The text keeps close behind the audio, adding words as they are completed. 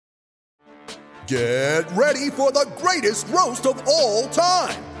Get ready for the greatest roast of all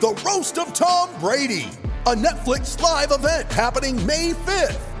time, the Roast of Tom Brady, a Netflix live event happening May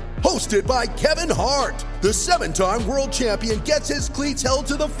 5th. Hosted by Kevin Hart, the 7-time world champion gets his cleats held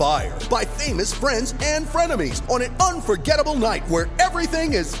to the fire by famous friends and frenemies on an unforgettable night where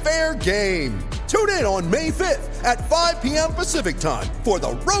everything is fair game. Tune in on May 5th at 5 p.m. Pacific time for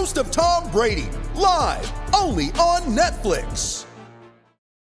the Roast of Tom Brady, live only on Netflix.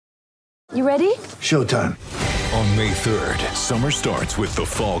 You ready? Showtime. On May 3rd, summer starts with The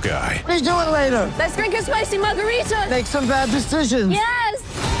Fall Guy. Let's do it later. Let's drink a spicy margarita. Make some bad decisions. Yes!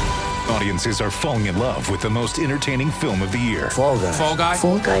 Audiences are falling in love with the most entertaining film of the year. Fall Guy. Fall Guy?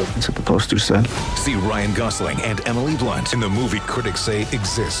 Fall guy. That's what the poster said. See Ryan Gosling and Emily Blunt in the movie critics say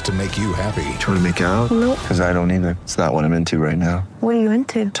exists to make you happy. Trying to make it out? Nope. Because I don't either. It's not what I'm into right now. What are you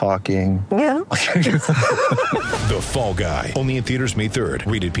into? Talking. Yeah. The Fall Guy. Only in theaters May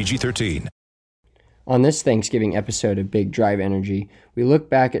 3rd. Rated PG-13. On this Thanksgiving episode of Big Drive Energy, we look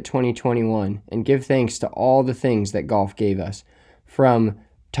back at 2021 and give thanks to all the things that golf gave us. From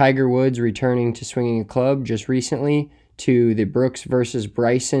Tiger Woods returning to swinging a club just recently, to the Brooks versus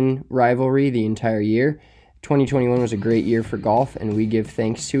Bryson rivalry the entire year. 2021 was a great year for golf, and we give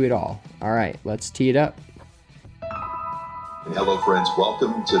thanks to it all. All right, let's tee it up. Hello, friends.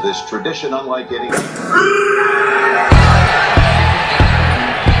 Welcome to this tradition unlike any.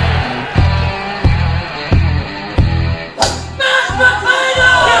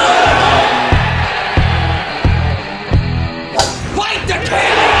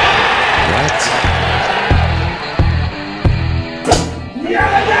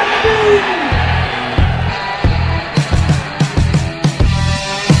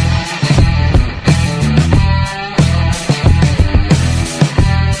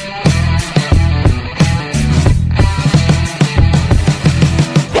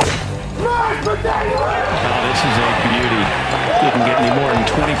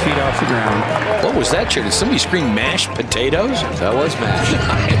 What was that, Chair? Did somebody scream mashed potatoes? That was mashed.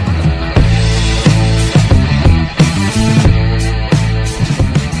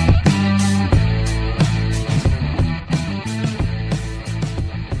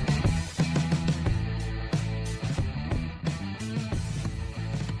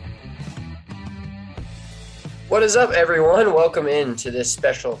 What is up, everyone? Welcome in to this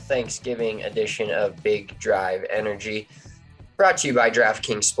special Thanksgiving edition of Big Drive Energy. Brought to you by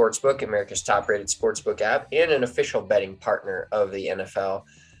DraftKings Sportsbook, America's top-rated sportsbook app, and an official betting partner of the NFL.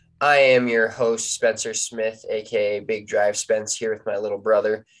 I am your host, Spencer Smith, a.k.a. Big Drive Spence, here with my little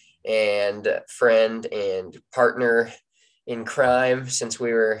brother and friend and partner in crime since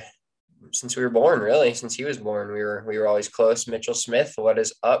we were born, really. Since he was born, we were always close. Mitchell Smith, what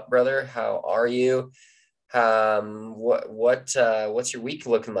is up, brother? How are you? What's your week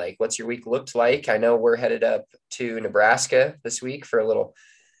looking like? What's your week looked like? I know we're headed up to Nebraska this week for a little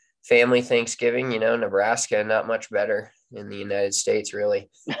family Thanksgiving. You know, Nebraska, not much better in the United States, really.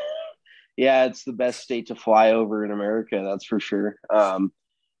 Yeah, it's the best state to fly over in America. That's for sure.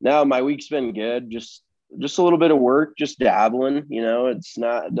 No, my week's been good. Just a little bit of work, just dabbling, you know, it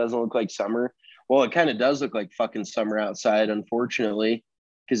doesn't look like summer. Well, it kind of does look like fucking summer outside, unfortunately,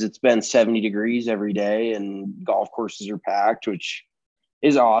 because it's been 70 degrees every day and golf courses are packed, which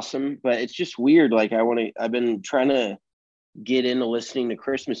is awesome. But it's just weird. Like I've been trying to get into listening to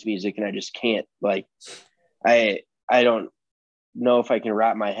Christmas music and I just can't. Like I don't know if I can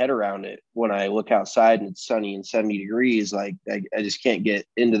wrap my head around it when I look outside and it's sunny and 70 degrees. Like I just can't get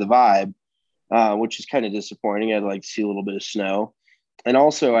into the vibe, which is kind of disappointing. I'd like to see a little bit of snow. And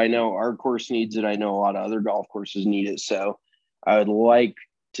also I know our course needs it. I know a lot of other golf courses need it. So I would like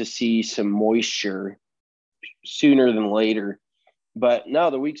to see some moisture sooner than later. But no,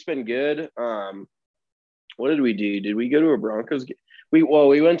 the week's been good. What did we do? Did we go to a Broncos game? We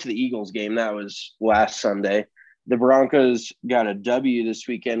went to the Eagles game. That was last Sunday. The Broncos got a W this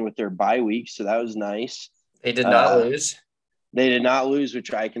weekend with their bye week, so that was nice. They did not lose. They did not lose,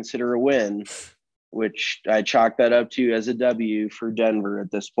 which I consider a win, which I chalk that up to as a W for Denver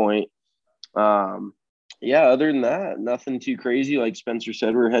at this point. Yeah, other than that, nothing too crazy. Like Spencer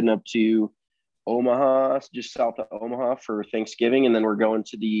said, we're heading up to Omaha, just south of Omaha for Thanksgiving, and then we're going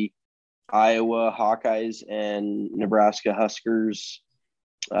to the Iowa Hawkeyes and Nebraska Huskers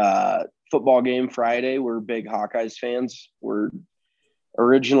football game Friday. We're big Hawkeyes fans. We're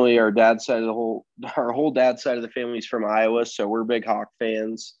originally our whole dad's side of the family is from Iowa, so we're big Hawk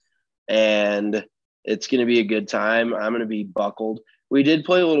fans, and it's going to be a good time. I'm going to be buckled. We did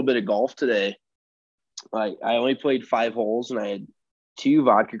play a little bit of golf today. I only played 5 holes and I had 2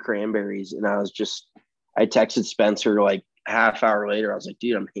 vodka cranberries, and I texted Spencer like half hour later. I was like,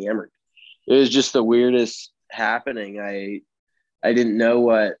 dude, I'm hammered. It was just the weirdest happening. I didn't know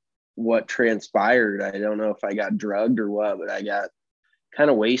what transpired. I don't know if I got drugged or what, but I got kind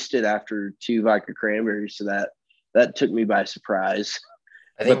of wasted after 2 vodka cranberries. So that took me by surprise.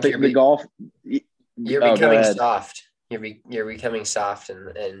 I think but the golf. You're becoming soft. You're becoming soft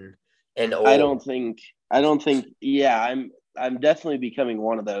and old. I don't think. Yeah, I'm definitely becoming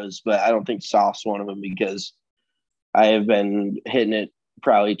one of those, but I don't think soft's one of them because I have been hitting it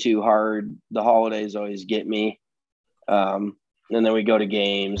probably too hard. The holidays always get me. And then we go to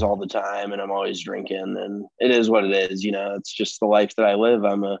games all the time and I'm always drinking, and it is what it is. It's just the life that I live.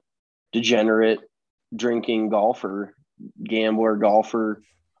 I'm a degenerate drinking golfer, gambler, golfer,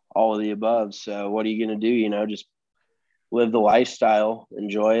 all of the above. So what are you going to do? Just live the lifestyle,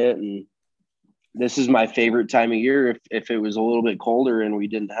 enjoy it. And this is my favorite time of year. If it was a little bit colder and we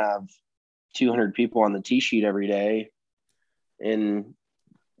didn't have 200 people on the tee sheet every day in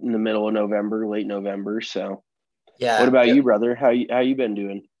the middle of November, late November. So yeah. What about you, brother? How you been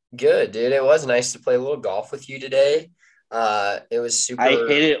doing? Good, dude. It was nice to play a little golf with you today. It was super. I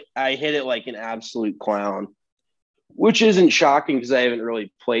hit it like an absolute clown, which isn't shocking because I haven't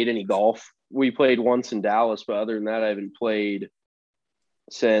really played any golf. We played once in Dallas, but other than that, I haven't played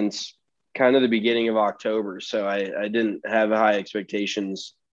since kind of the beginning of October. So I didn't have high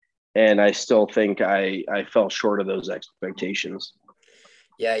expectations, and I still think I fell short of those expectations.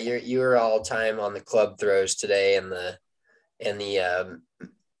 Yeah, you were all time on the club throws today, and the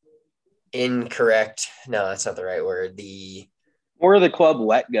incorrect. No, that's not the right word. More of the club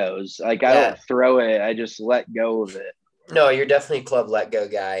let goes. Like I don't throw it; I just let go of it. No, you're definitely a club let go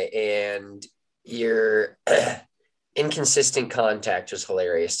guy, and your inconsistent contact was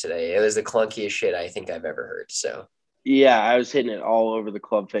hilarious today. It was the clunkiest shit I think I've ever heard. So yeah, I was hitting it all over the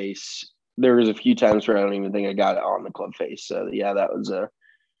club face. There was a few times where I don't even think I got it on the club face. So yeah, that was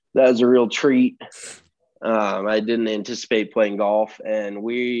a real treat. I didn't anticipate playing golf, and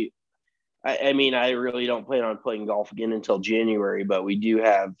I mean, I really don't plan on playing golf again until January, but we do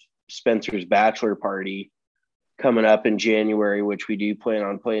have Spencer's bachelor party coming up in January, which we do plan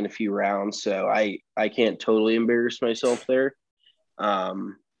on playing a few rounds. So I can't totally embarrass myself there.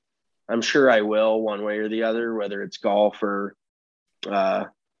 I'm sure I will one way or the other, whether it's golf or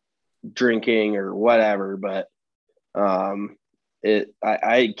drinking or whatever, but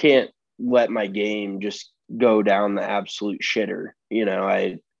I can't let my game just go down the absolute shitter.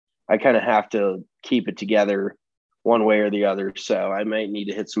 I kind of have to keep it together one way or the other. So I might need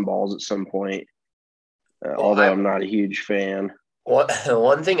to hit some balls at some point, although I'm not a huge fan.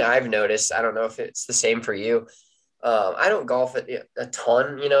 One thing I've noticed, I don't know if it's the same for you. I don't golf a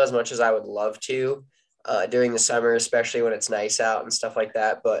ton, as much as I would love to during the summer, especially when it's nice out and stuff like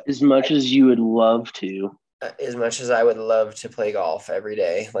that. But as much as you would love to. As much as I would love to play golf every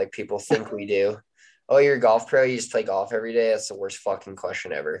day, like people think we do. Oh, you're a golf pro? You just play golf every day? That's the worst fucking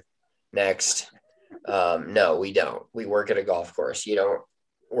question ever. Next. No, we don't. We work at a golf course. You don't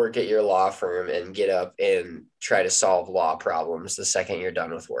work at your law firm and get up and try to solve law problems the second you're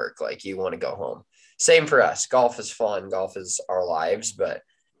done with work. Like you want to go home. Same for us. Golf is fun. Golf is our lives. But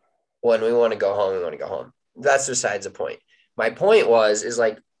when we want to go home, we want to go home. That's besides the point. My point is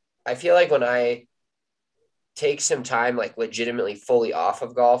like, I feel like when I take some time, like legitimately fully off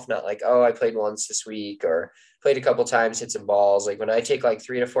of golf, not like, oh, I played once this week or played a couple times, hit some balls. Like when I take like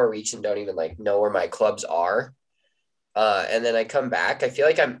 3 to 4 weeks and don't even like know where my clubs are. And then I come back, I feel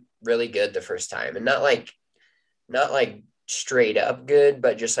like I'm really good the first time, and not like straight up good,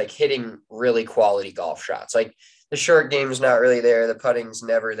 but just like hitting really quality golf shots. Like the short game's not really there. The putting's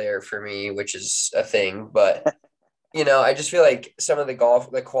never there for me, which is a thing, but I just feel like some of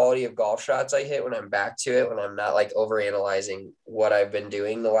the quality of golf shots I hit when I'm back to it, when I'm not like overanalyzing what I've been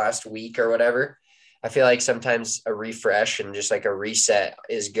doing the last week or whatever, I feel like sometimes a refresh and just like a reset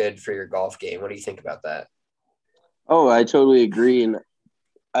is good for your golf game. What do you think about that? Oh, I totally agree. And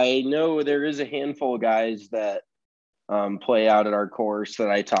I know there is a handful of guys that play out at our course that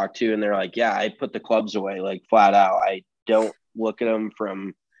I talk to, and they're like, yeah, I put the clubs away, like flat out. I don't look at them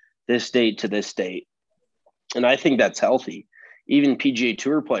from this date to this date. And I think that's healthy. Even PGA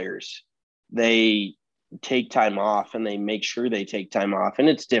Tour players, they take time off, and they make sure they take time off. And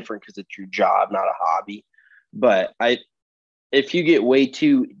it's different because it's your job, not a hobby. But if you get way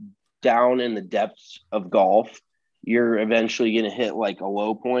too down in the depths of golf, you're eventually going to hit like a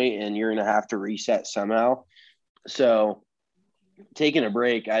low point, and you're going to have to reset somehow. So taking a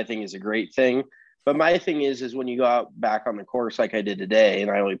break, I think, is a great thing. But my thing is when you go out back on the course like I did today, and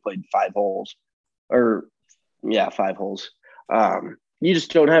I only played 5 holes, or 5 holes. You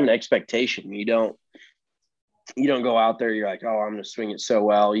just don't have an expectation. You don't you don't go out there, you're like, oh, I'm going to swing it so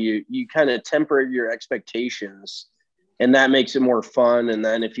well. You kind of temper your expectations, and that makes it more fun. And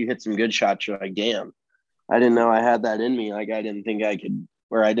then if you hit some good shots, you're like, damn, I didn't know I had that in me. Like, I didn't think I could,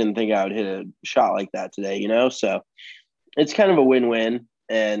 or I didn't think I would hit a shot like that today, you know? So it's kind of a win-win,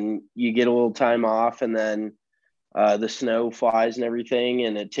 and you get a little time off, and then the snow flies and everything,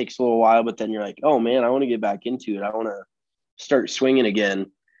 and it takes a little while, but then you're like, oh man, I want to get back into it. I want to start swinging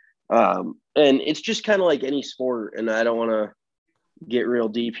again. And it's just kind of like any sport, and I don't want to get real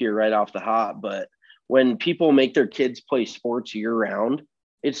deep here right off the hop, but when people make their kids play sports year round,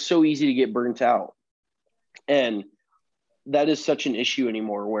 it's so easy to get burnt out. And that is such an issue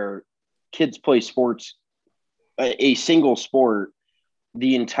anymore, where kids play sports, a single sport,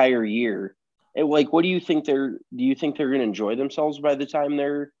 the entire year. And like, what do you think do you think they're going to enjoy themselves by the time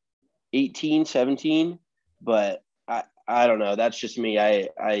they're 18, 17? But I don't know. That's just me.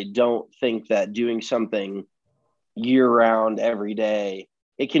 I don't think that doing something year round every day,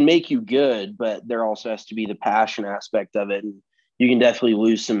 it can make you good, but there also has to be the passion aspect of it. And you can definitely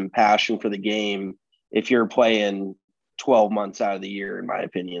lose some passion for the game if you're playing 12 months out of the year, in my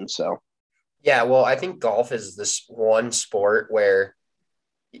opinion. So, yeah, well, I think golf is this one sport where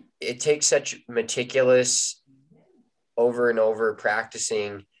it takes such meticulous over and over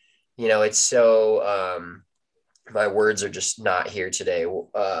practicing. You know, it's so, my words are just not here today.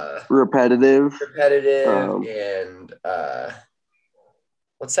 Repetitive and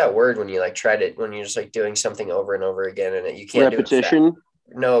what's that word when you like when you're just like doing something over and over again and you can't repetition. Do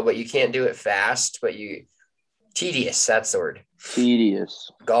it no, but you can't do it fast, but tedious. That's the word.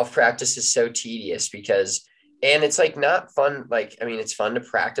 Tedious. Golf practice is so tedious and it's like not fun. Like, I mean, it's fun to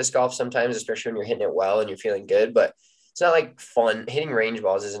practice golf sometimes, especially when you're hitting it well and you're feeling good, but it's not like fun. Hitting range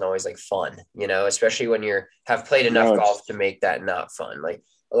balls isn't always like fun, you know, especially when have played enough golf to make that not fun. Like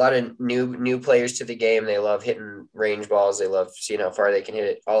a lot of new players to the game, they love hitting range balls. They love seeing how far they can hit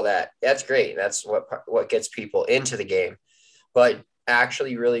it, all that. That's great. That's what gets people into the game. But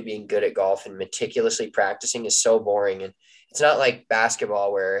actually really being good at golf and meticulously practicing is so boring. And it's not like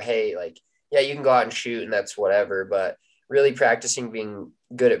basketball where, hey, like, yeah, you can go out and shoot and that's whatever. But really practicing being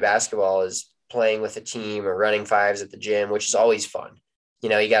good at basketball is playing with a team or running fives at the gym, which is always fun. You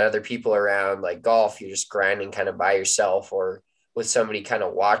know, you got other people around. Like golf, you're just grinding kind of by yourself or with somebody kind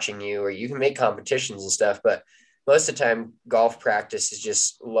of watching you, or you can make competitions and stuff. But most of the time golf practice is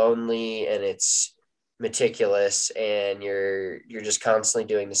just lonely and it's meticulous and you're just constantly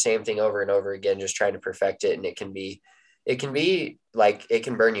doing the same thing over and over again, just trying to perfect it. And it can be like, it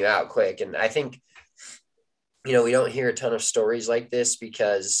can burn you out quick. And I think, you know, we don't hear a ton of stories like this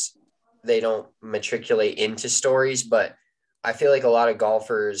because they don't matriculate into stories, but I feel like a lot of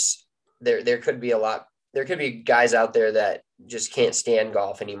golfers, there could be guys out there that just can't stand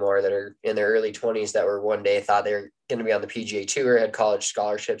golf anymore, that are in their early 20s that were one day thought they were going to be on the PGA Tour, had college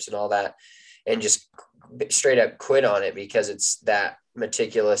scholarships and all that, and just straight up quit on it because it's that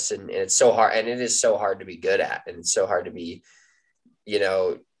meticulous and it's so hard. And it is so hard to be good at, and it's so hard to be, you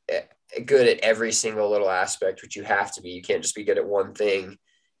know, good at every single little aspect, which you have to be. You can't just be good at one thing.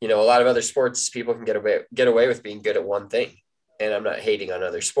 You know, a lot of other sports, people can get away with being good at one thing. And I'm not hating on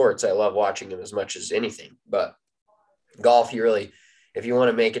other sports. I love watching them as much as anything. But golf, if you want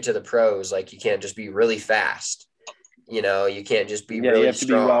to make it to the pros, like you can't just be really fast. You know, you can't just be really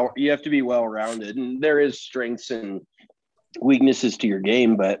strong. You have to be well-rounded. And there is strengths and weaknesses to your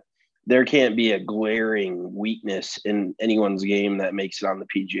game, but there can't be a glaring weakness in anyone's game that makes it on the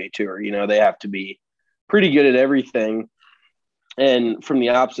PGA Tour. You know, they have to be pretty good at everything. And from the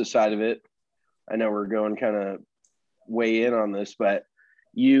opposite side of it, I know we're going kind of way in on this, but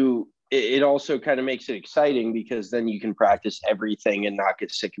it also kind of makes it exciting because then you can practice everything and not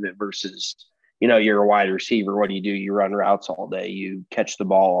get sick of it versus, you know, you're a wide receiver. What do? You run routes all day. You catch the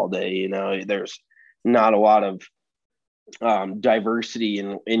ball all day. You know, there's not a lot of diversity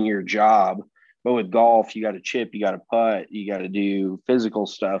in your job. But with golf, you got to chip, you got to putt, you got to do physical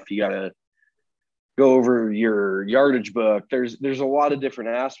stuff. You got to go over your yardage book. There's a lot of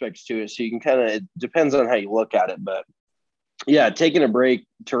different aspects to it. So you can it depends on how you look at it. But yeah, taking a break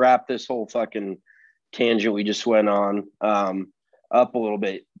to wrap this whole fucking tangent we just went on up a little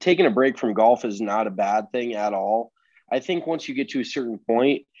bit. Taking a break from golf is not a bad thing at all. I think once you get to a certain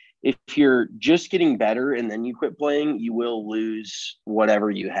point, if you're just getting better and then you quit playing, you will lose whatever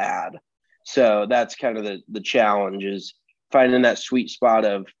you had. So that's kind of the challenge, is finding that sweet spot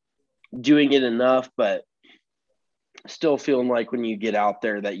of doing it enough, but still feeling like when you get out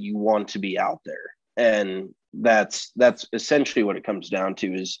there that you want to be out there. And that's essentially what it comes down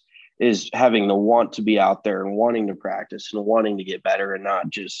to, is having the want to be out there and wanting to practice and wanting to get better, and not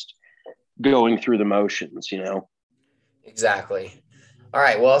just going through the motions, you know? Exactly. All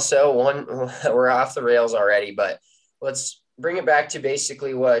right. Well, so we're off the rails already, but let's bring it back to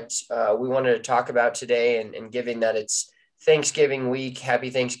basically what we wanted to talk about today. And given that it's Thanksgiving week, happy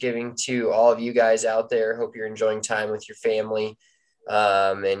Thanksgiving to all of you guys out there. Hope you're enjoying time with your family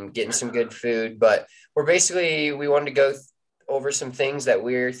and getting some good food. But we wanted to go over some things that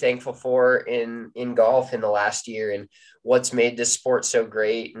we're thankful for in golf in the last year and what's made this sport so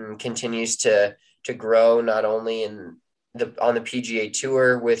great and continues to grow, not only on the PGA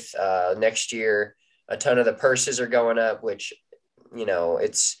Tour with next year, a ton of the purses are going up, which, you know,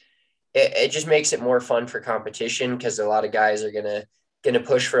 it just makes it more fun for competition because a lot of guys are going to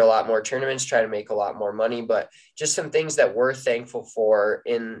push for a lot more tournaments, try to make a lot more money. But just some things that we're thankful for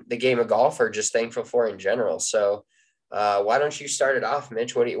in the game of golf, or just thankful for in general. So why don't you start it off,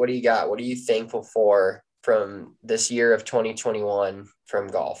 Mitch? What do you got? What are you thankful for from this year of 2021 from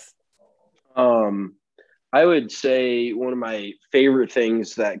golf? I would say one of my favorite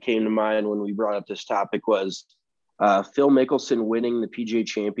things that came to mind when we brought up this topic was Phil Mickelson winning the PGA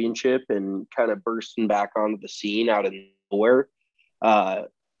Championship and kind of bursting back onto the scene out of nowhere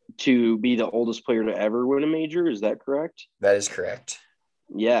to be the oldest player to ever win a major. Is that correct? That is correct.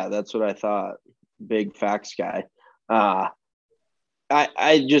 Yeah, that's what I thought. Big facts guy.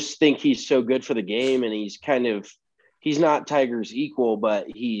 I just think he's so good for the game, and he's not Tiger's equal, but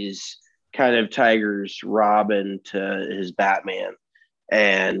he's kind of Tiger's Robin to his Batman.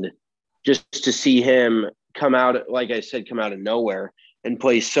 And just to see him come out, like I said, come out of nowhere and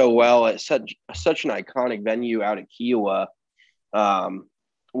play so well at such an iconic venue out at Kiowa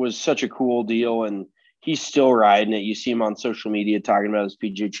was such a cool deal. And he's still riding it. You see him on social media talking about his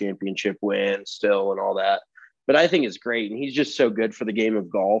PGA Championship win still and all that. But I think it's great. And he's just so good for the game of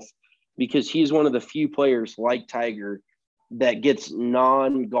golf because he's one of the few players like Tiger that gets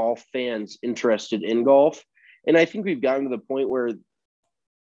non-golf fans interested in golf. And I think we've gotten to the point where,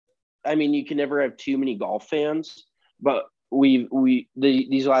 I mean, you can never have too many golf fans, but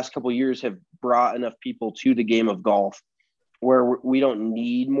these last couple of years have brought enough people to the game of golf where we don't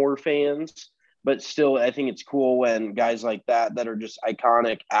need more fans. But still, I think it's cool when guys like that are just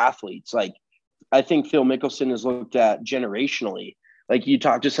iconic athletes. Like, I think Phil Mickelson is looked at generationally. Like, you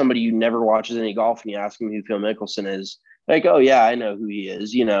talk to somebody who never watches any golf and you ask them who Phil Mickelson is, like, oh yeah, I know who he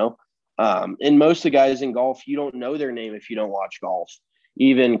is, you know? And most of the guys in golf, you don't know their name if you don't watch golf.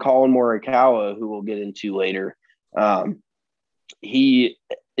 Even Colin Morikawa, who we'll get into later, he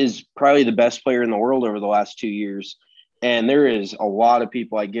is probably the best player in the world over the last 2 years. And there is a lot of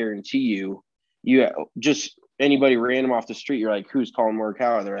people, I guarantee you just anybody random off the street, you're like, who's Colin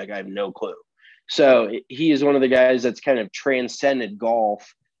Morikawa? They're like, I have no clue. So he is one of the guys that's kind of transcended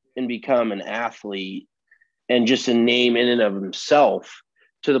golf and become an athlete and just a name in and of himself,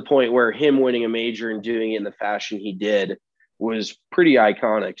 to the point where him winning a major and doing it in the fashion he did was pretty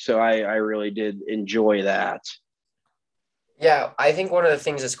iconic. So I really did enjoy that. Yeah, I think one of the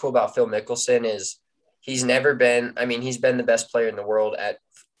things that's cool about Phil Mickelson is he's been the best player in the world at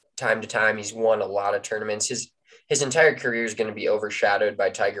time to time. He's won a lot of tournaments. His entire career is going to be overshadowed by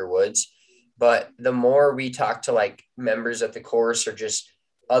Tiger Woods. But the more we talk to like members at the course or just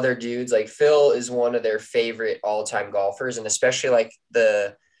other dudes, like Phil is one of their favorite all-time golfers, and especially like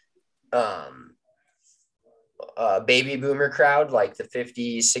the baby boomer crowd, like the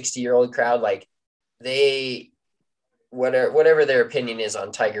 50, 60-year-old crowd, like they, whatever their opinion is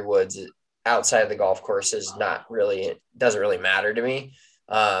on Tiger Woods outside of the golf course doesn't really matter to me.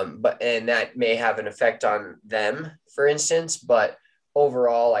 And that may have an effect on them, for instance, but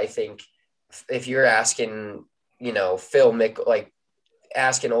overall, I think if you're asking, you know,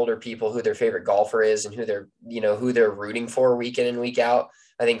 asking older people who their favorite golfer is and who they're rooting for week in and week out,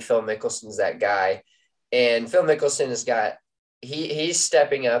 I think Phil Mickelson's that guy. And Phil Mickelson he's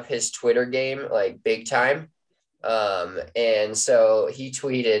stepping up his Twitter game like big time. And so he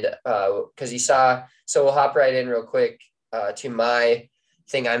tweeted so we'll hop right in real quick to my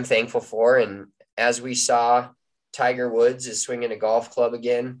thing I'm thankful for. And as we saw, Tiger Woods is swinging a golf club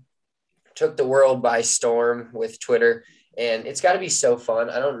again, took the world by storm with Twitter. And it's got to be so fun.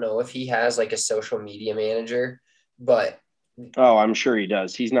 I don't know if he has like a social media manager, but. Oh, I'm sure he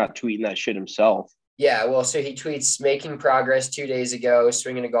does. He's not tweeting that shit himself. Yeah. Well, so he tweets making progress 2 days ago,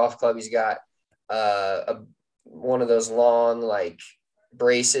 swinging a golf club. He's got one of those long, like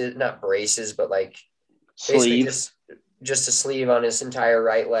not braces, but like sleeve, just a sleeve on his entire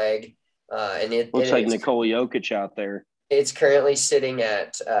right leg. And it looks like Nikola Jokic out there. It's currently sitting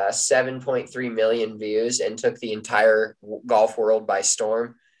at 7.3 million views and took the entire golf world by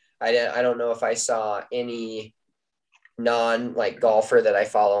storm. I don't know if I saw any like golfer that I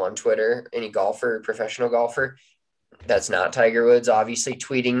follow on Twitter, any golfer, professional golfer, that's not Tiger Woods, obviously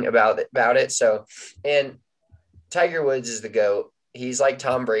tweeting about it. So, and Tiger Woods is the GOAT. He's like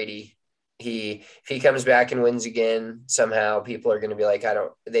Tom Brady. If he comes back and wins again, somehow people are going to be like,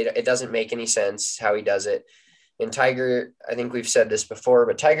 it doesn't make any sense how he does it. And Tiger, I think we've said this before,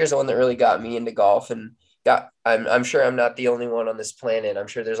 but Tiger's the one that really got me into golf, and I'm sure I'm not the only one on this planet. I'm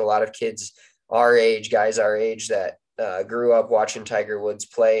sure there's a lot of kids guys our age that grew up watching Tiger Woods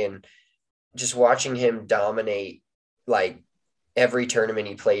play, and just watching him dominate like every tournament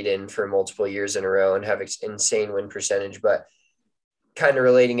he played in for multiple years in a row and have insane win percentage. But kind of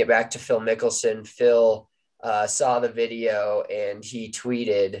relating it back to Phil Mickelson, Phil saw the video and he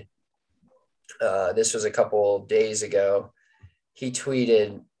tweeted, this was a couple days ago. He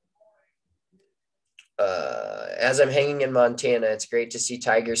tweeted, as I'm hanging in Montana, it's great to see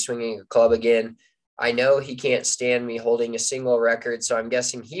Tiger swinging a club again. I know he can't stand me holding a single record, so I'm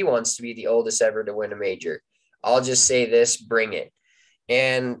guessing he wants to be the oldest ever to win a major. I'll just say this, bring it.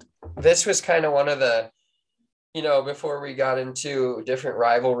 And this was kind of one of the, before we got into different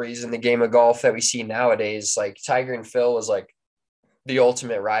rivalries in the game of golf that we see nowadays, like Tiger and Phil was like the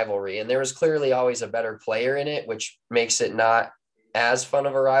ultimate rivalry. And there was clearly always a better player in it, which makes it not as fun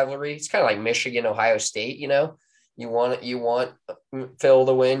of a rivalry. It's kind of like Michigan, Ohio State, you want Phil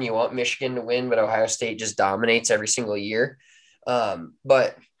to win, you want Michigan to win, but Ohio State just dominates every single year.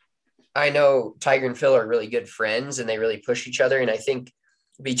 But I know Tiger and Phil are really good friends and they really push each other. And I think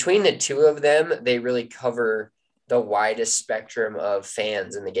between the two of them, they really cover the widest spectrum of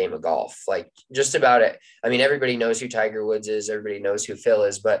fans in the game of golf. Like just about it. I mean, everybody knows who Tiger Woods is. Everybody knows who Phil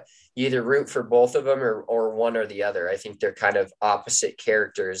is, but you either root for both of them or one or the other. I think they're kind of opposite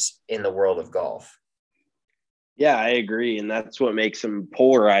characters in the world of golf. Yeah, I agree. And that's what makes them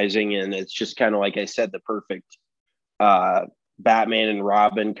polarizing. And it's just kind of, like I said, the perfect Batman and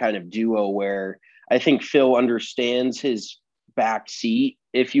Robin kind of duo, where I think Phil understands his back seat,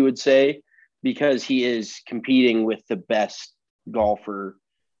 if you would say, because he is competing with the best golfer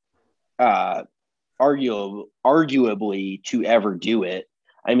arguably to ever do it.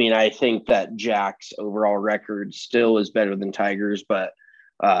 I mean, I think that Jack's overall record still is better than Tiger's, but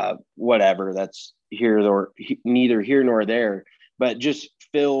whatever, that's neither here nor there. But just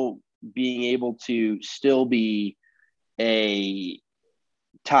Phil being able to still be a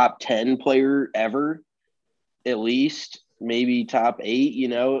top 10 player ever, at least maybe top 8,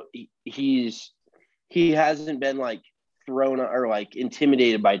 he hasn't been like thrown or like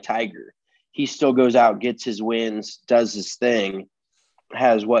intimidated by Tiger. He still goes out, gets his wins, does his thing,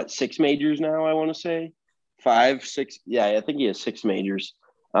 has 6 majors now, I want to say 5, 6. Yeah, I think he has 6 majors.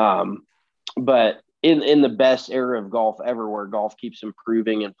 But in the best era of golf ever, where golf keeps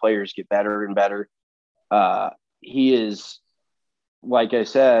improving and players get better and better, he is, like I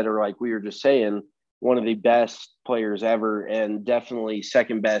said, or like we were just saying, one of the best players ever, and definitely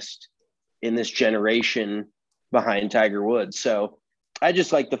second best in this generation behind Tiger Woods. So I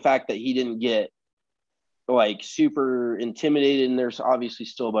just like the fact that he didn't get like super intimidated, and there's obviously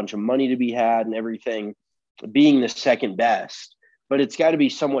still a bunch of money to be had and everything, being the second best. But it's got to be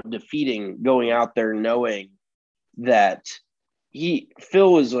somewhat defeating going out there knowing that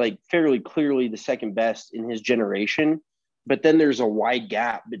Phil is like fairly clearly the second best in his generation, but then there's a wide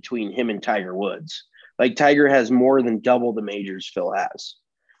gap between him and Tiger Woods. Like Tiger has more than double the majors Phil has,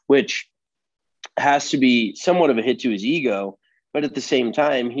 which has to be somewhat of a hit to his ego. But at the same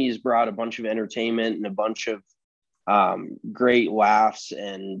time, he's brought a bunch of entertainment and a bunch of great laughs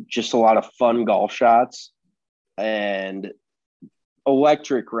and just a lot of fun golf shots and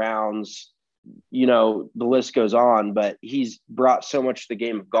electric rounds. The list goes on, but he's brought so much to the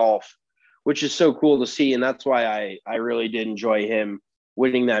game of golf, which is so cool to see. And that's why I really did enjoy him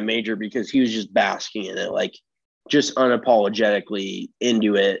winning that major, because he was just basking in it, like just unapologetically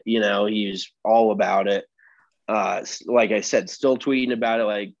into it. He was all about it. Like I said, still tweeting about it,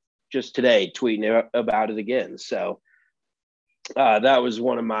 like just today, tweeting about it again. So that was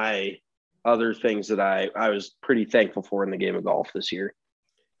one of my other things that I was pretty thankful for in the game of golf this year.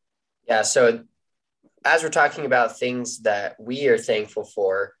 Yeah. So as we're talking about things that we are thankful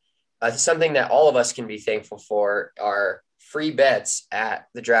for, something that all of us can be thankful for are free bets at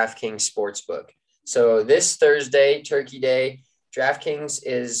the DraftKings Sportsbook. So this Thursday, Turkey Day, DraftKings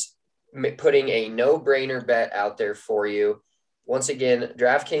is putting a no-brainer bet out there for you. Once again,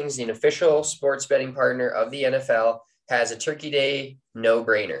 DraftKings, the official sports betting partner of the NFL, has a Turkey Day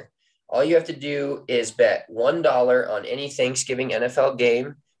no-brainer. All you have to do is bet $1 on any Thanksgiving NFL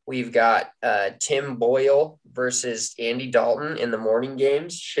game We've got Tim Boyle versus Andy Dalton in the morning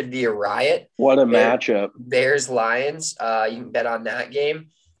games. Should be a riot. What a matchup. Bears-Lions. You can bet on that game.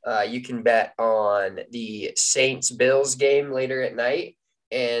 You can bet on the Saints-Bills game later at night.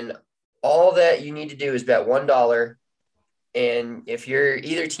 And all that you need to do is bet $1. And if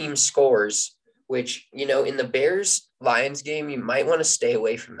either team scores, which, in the Bears-Lions game, you might want to stay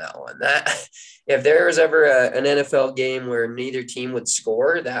away from that one. If there was ever an NFL game where neither team would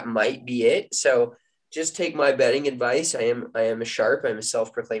score, that might be it. So just take my betting advice. I am a sharp. I'm a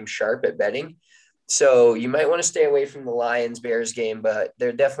self-proclaimed sharp at betting. So you might want to stay away from the Lions-Bears game, but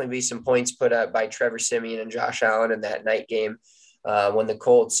there'll definitely be some points put up by Trevor Siemian and Josh Allen in that night game when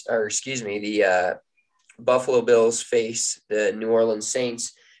the Buffalo Bills face the New Orleans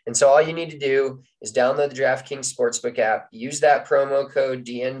Saints. And so all you need to do is download the DraftKings Sportsbook app, use that promo code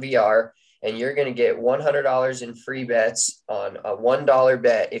DNVR, and you're going to get $100 in free bets on a $1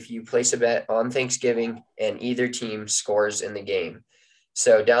 bet if you place a bet on Thanksgiving and either team scores in the game.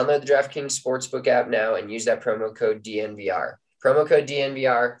 So download the DraftKings Sportsbook app now and use that promo code DNVR. Promo code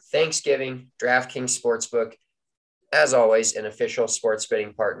DNVR, Thanksgiving, DraftKings Sportsbook, as always, an official sports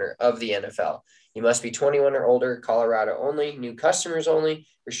betting partner of the NFL. You must be 21 or older, Colorado only, new customers only.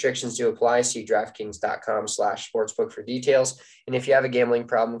 Restrictions do apply. See DraftKings.com/sportsbook for details. And if you have a gambling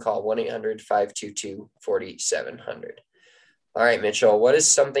problem, call 1-800-522-4700. All right, Mitchell, what is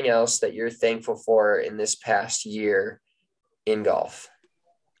something else that you're thankful for in this past year in golf?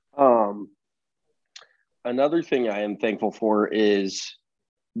 Another thing I am thankful for is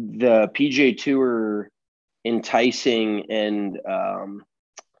the PGA Tour enticing and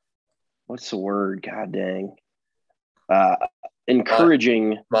what's the word? God dang.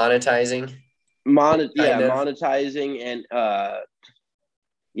 Encouraging. Monetizing. Monetizing and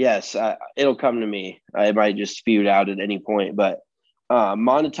yes, it'll come to me. I might just spew it out at any point, but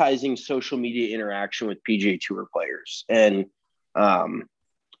monetizing social media interaction with PGA Tour players. And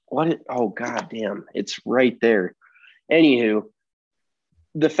oh, God damn, it's right there. Anywho,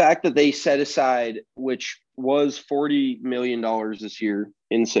 the fact that they set aside, which was $40 million this year,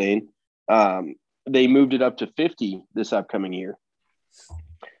 insane. They moved it up to 50 this upcoming year.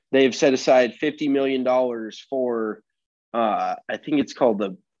 They've set aside $50 million for, I think it's called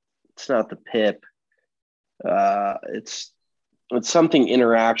it's not the PIP. It's something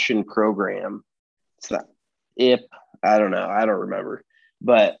interaction program. It's not IP. I don't know. I don't remember,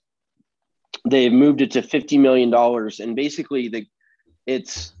 but they've moved it to $50 million. And basically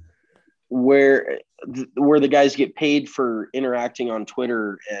it's where the guys get paid for interacting on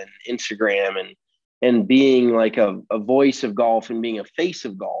Twitter and Instagram and being like a voice of golf and being a face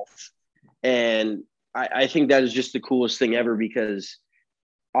of golf. And I think that is just the coolest thing ever, because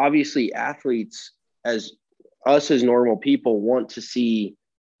obviously athletes, as normal people, want to see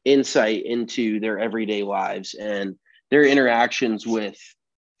insight into their everyday lives and their interactions with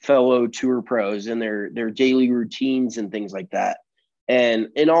fellow tour pros and their daily routines and things like that. And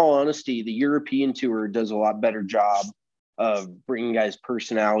in all honesty, the European Tour does a lot better job of bringing guys'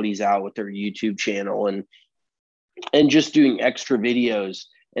 personalities out with their YouTube channel and just doing extra videos.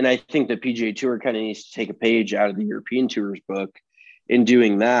 And I think the PGA Tour kind of needs to take a page out of the European Tour's book in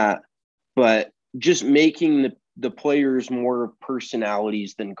doing that, but just making the players more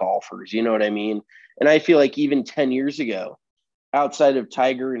personalities than golfers. You know what I mean? And I feel like even 10 years ago, outside of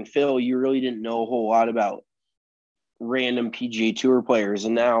Tiger and Phil, you really didn't know a whole lot about random PGA Tour players.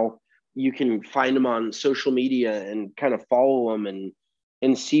 And now you can find them on social media and kind of follow them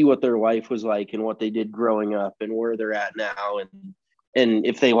and see what their life was like and what they did growing up and where they're at now. And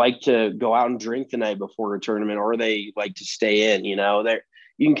if they like to go out and drink the night before a tournament or they like to stay in, you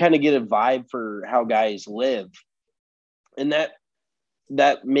can kind of get a vibe for how guys live. And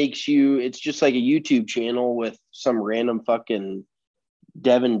that makes it's just like a YouTube channel with some random fucking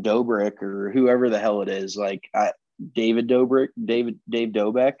Devin Dobrik or whoever the hell it is. Like Dave Dobrik.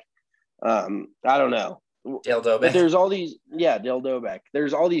 I don't know. Dale Dobrik. But there's all these, Dale Dobrik.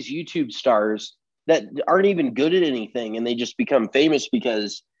 There's all these YouTube stars that aren't even good at anything, and they just become famous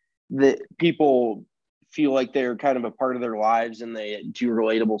because the people feel like they're kind of a part of their lives and they do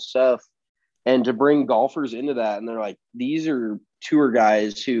relatable stuff. And to bring golfers into that, and they're like, these are tour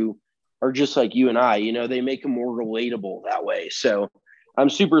guys who are just like you and I, they make them more relatable that way. So I'm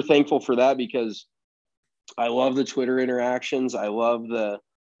super thankful for that, because I love the Twitter interactions. I love the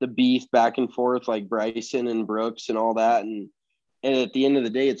beef back and forth, like Bryson and Brooks and all that. And at the end of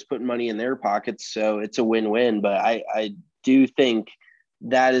the day, it's putting money in their pockets. So it's a win-win. But I do think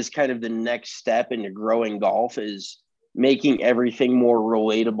that is kind of the next step into growing golf, is making everything more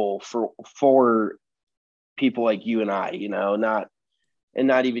relatable for people like you and I, not and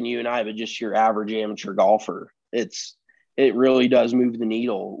not even you and I, but just your average amateur golfer. It really does move the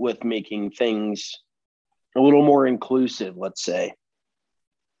needle with making things a little more inclusive, let's say.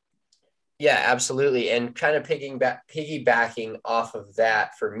 Yeah, absolutely. And kind of piggybacking off of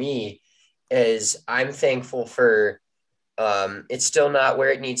that for me is I'm thankful for it's still not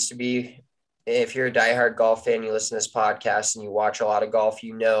where it needs to be. If you're a diehard golf fan, you listen to this podcast and you watch a lot of golf,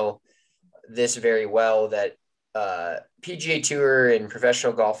 you know this very well, that PGA Tour and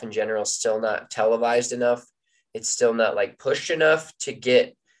professional golf in general is still not televised enough. It's still not like pushed enough to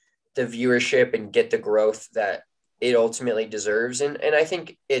get the viewership and get the growth that it ultimately deserves. And I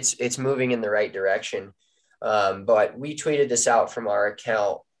think it's moving in the right direction. But we tweeted this out from our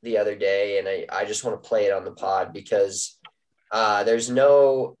account the other day, and I just want to play it on the pod because there's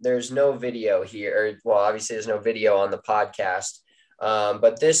no video here. Well, obviously there's no video on the podcast.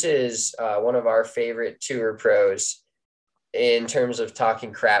 But this is one of our favorite tour pros in terms of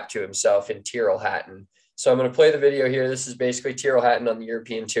talking crap to himself, in Tyrrell Hatton. So I'm going to play the video here. This is basically Tyrrell Hatton on the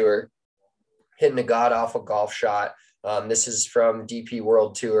European Tour hitting a god-awful golf shot. This is from DP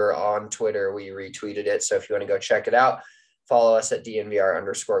World Tour on Twitter. We retweeted it. So if you want to go check it out, follow us at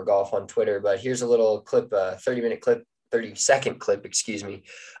DNVR_golf on Twitter. But here's a little clip, 30-second clip,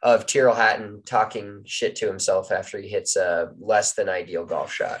 of Tyrrell Hatton talking shit to himself after he hits a less than ideal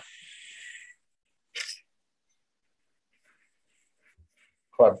golf shot.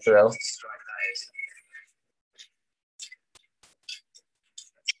 Club throw.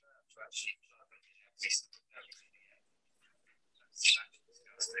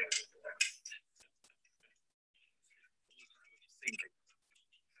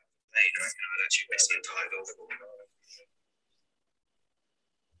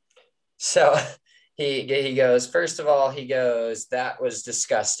 So he goes, first of all, he goes, that was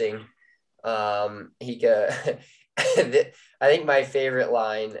disgusting. He go, I think my favorite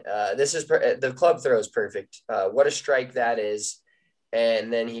line, this is the club throw is perfect. What a strike that is.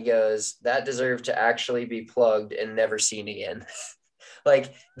 And then he goes, that deserved to actually be plugged and never seen again.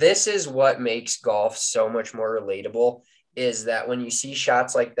 Like, this is what makes golf so much more relatable, is that when you see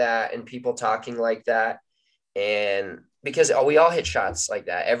shots like that and people talking like that, and because we all hit shots like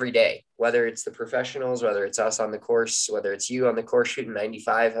that every day, whether it's the professionals, whether it's us on the course, whether it's you on the course shooting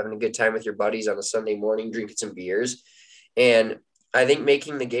 95, having a good time with your buddies on a Sunday morning, drinking some beers. And I think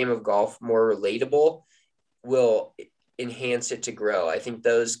making the game of golf more relatable will enhance it to grow. I think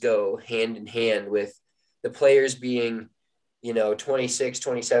those go hand in hand with the players being, 26,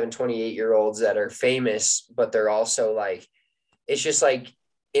 27, 28-year-olds that are famous, but they're also like, it's just like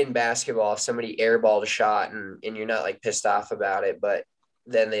in basketball, if somebody airballed a shot and you're not like pissed off about it, but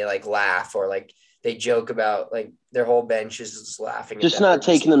then they like laugh or like they joke about, like, their whole bench is just laughing. Just not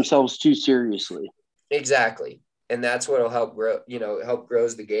taking themselves too seriously. Exactly. And that's what will help grow, help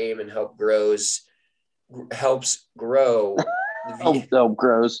grows the game and helps grow.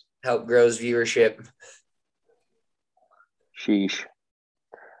 Help grows viewership. Sheesh.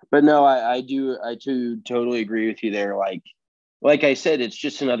 But no, I do totally agree with you there. Like I said, it's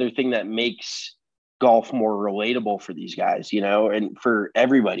just another thing that makes golf more relatable for these guys, and for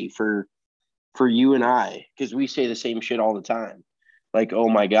everybody, for you and I, because we say the same shit all the time. Like, oh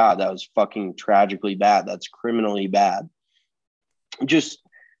my God, that was fucking tragically bad. That's criminally bad. Just,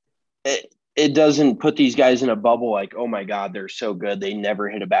 it doesn't put these guys in a bubble like, oh my God, they're so good, they never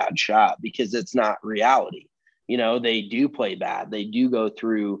hit a bad shot, because it's not reality. They do play bad. They do go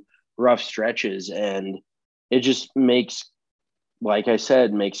through rough stretches, and it just makes, like I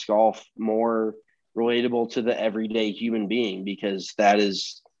said, makes golf more relatable to the everyday human being, because that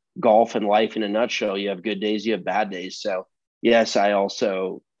is golf and life in a nutshell. You have good days, you have bad days. So yes, I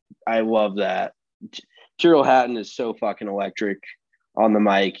love that. Tyrrell Hatton is so fucking electric on the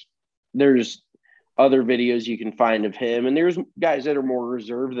mic. There's other videos you can find of him, and there's guys that are more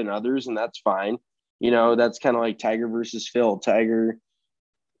reserved than others, and that's fine. That's kind of like Tiger versus Phil. Tiger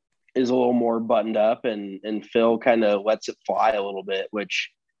is a little more buttoned up, and Phil kind of lets it fly a little bit, which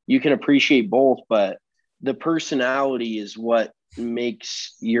you can appreciate both, but the personality is what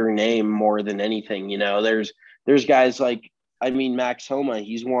makes your name more than anything. There's guys like, Max Homa,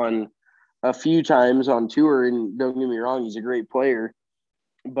 he's won a few times on tour, and don't get me wrong, he's a great player,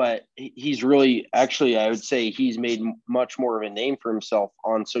 but he's really, actually, I would say he's made much more of a name for himself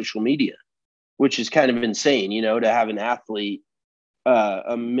on social media, which is kind of insane, to have an athlete,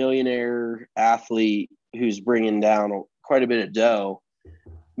 a millionaire athlete who's bringing down quite a bit of dough,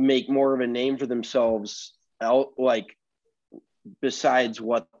 make more of a name for themselves besides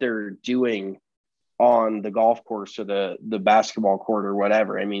what they're doing on the golf course or the basketball court or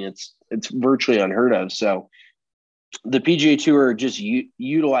whatever. It's virtually unheard of. So the PGA Tour just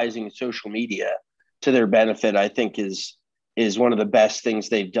utilizing social media to their benefit, I think is one of the best things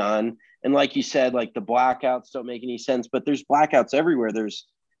they've done. And like you said, like the blackouts don't make any sense, but there's blackouts everywhere.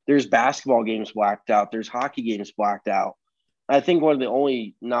 There's basketball games blacked out. There's hockey games blacked out. I think one of the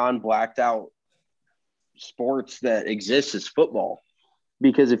only non-blacked out sports that exists is football,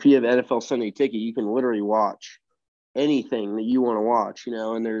 because if you have NFL Sunday Ticket, you can literally watch anything that you want to watch,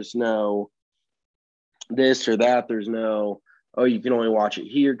 and there's no this or that. There's no, oh, you can only watch it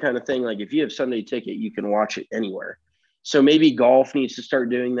here kind of thing. Like if you have Sunday Ticket, you can watch it anywhere. So maybe golf needs to start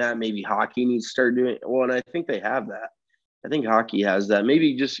doing that. Maybe hockey needs to start doing it. Well, and I think they have that. I think hockey has that.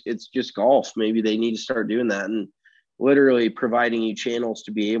 Maybe it's just golf. Maybe they need to start doing that and literally providing you channels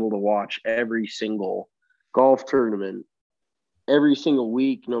to be able to watch every single golf tournament every single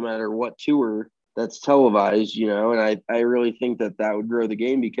week, no matter what tour that's televised, and I really think that would grow the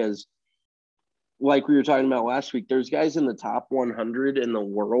game, because like we were talking about last week, there's guys in the top 100 in the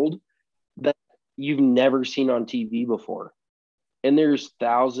world that you've never seen on TV before. And there's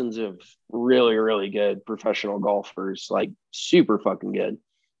thousands of really, really good professional golfers, like super fucking good,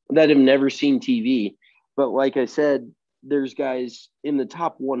 that have never seen TV. But like I said, there's guys in the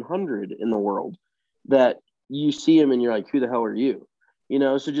top 100 in the world that you see them and you're like, who the hell are you?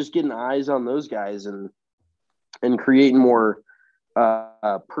 So just getting eyes on those guys and creating more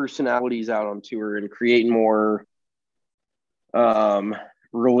personalities out on tour and creating more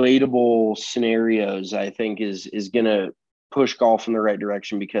relatable scenarios, I think is going to push golf in the right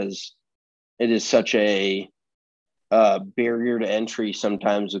direction, because it is such a barrier to entry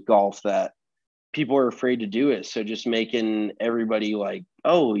sometimes with golf that people are afraid to do it. So just making everybody like,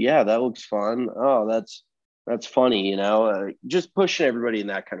 oh yeah, that looks fun. Oh, that's funny, just pushing everybody in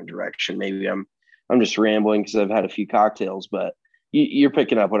that kind of direction. Maybe I'm just rambling because I've had a few cocktails, but you're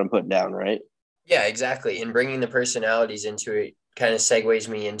picking up what I'm putting down, right? Yeah, exactly. And bringing the personalities into it kind of segues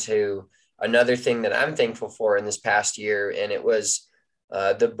me into another thing that I'm thankful for in this past year. And it was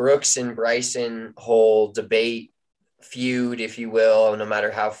the Brooks and Bryson whole debate feud, if you will, no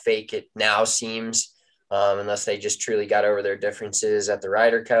matter how fake it now seems, unless they just truly got over their differences at the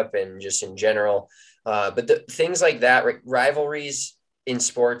Ryder Cup and just in general. But the things like that, rivalries in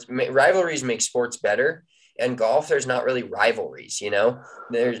sports, rivalries make sports better. And golf, there's not really rivalries, you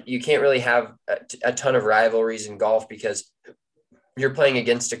can't really have a ton of rivalries in golf, because you're playing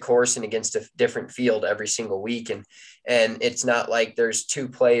against a course and against a different field every single week. And it's not like there's two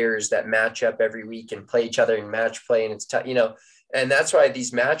players that match up every week and play each other in match play. And it's and that's why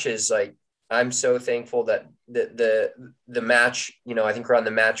these matches, like, I'm so thankful that the match, I think we're on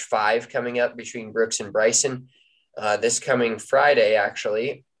the match 5 coming up between Brooks and Bryson this coming Friday,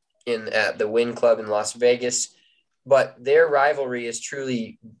 actually, at the Wynn Club in Las Vegas. But their rivalry is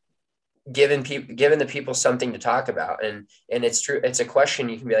truly giving the people something to talk about. And it's true. It's a question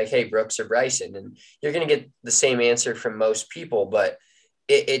you can be like, hey, Brooks or Bryson, and you're going to get the same answer from most people, but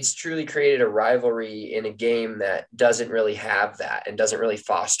it's truly created a rivalry in a game that doesn't really have that and doesn't really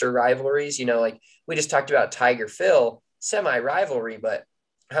foster rivalries. Like we just talked about Tiger Phil, semi-rivalry, but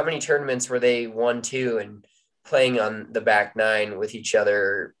how many tournaments were they 1-2 and playing on the back 9 with each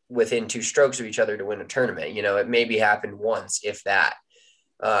other within 2 strokes of each other to win a tournament? It maybe happened once, if that.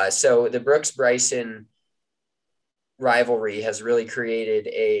 So the Brooks-Bryson rivalry has really created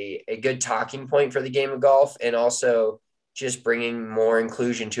a good talking point for the game of golf, and also just bringing more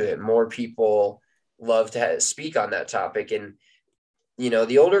inclusion to it. More people love to speak on that topic. And,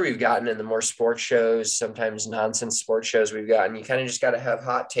 the older we've gotten and the more sports shows, sometimes nonsense sports shows we've gotten, you kind of just got to have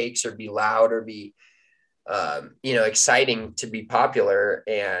hot takes or be loud or be, exciting to be popular.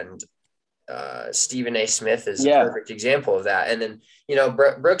 And Stephen A. Smith is a perfect example of that. And then,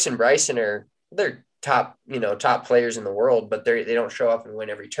 Brooks and Bryson they're top players in the world, but they don't show up and win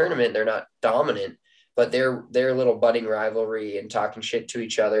every tournament. They're not dominant. But their little budding rivalry and talking shit to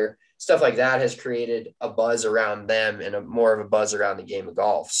each other, stuff like that, has created a buzz around them and more of a buzz around the game of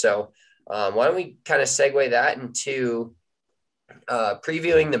golf. So why don't we kind of segue that into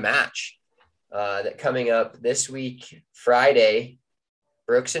previewing the match that coming up this week, Friday,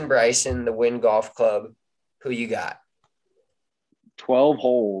 Brooks and Bryson, the Wynn Golf Club. Who you got? 12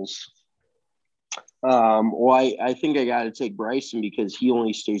 holes. Well, I think I got to take Bryson because he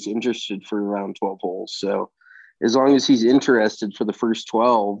only stays interested for around 12 holes. So as long as he's interested for the first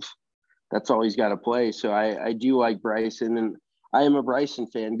 12, that's all he's got to play. So I do like Bryson, and I am a Bryson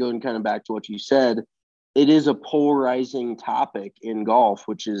fan. Going kind of back to what you said, it is a polarizing topic in golf,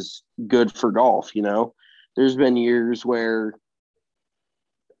 which is good for golf. There's been years where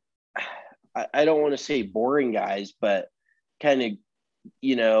I don't want to say boring guys, but kind of,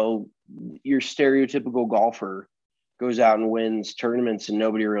 your stereotypical golfer goes out and wins tournaments and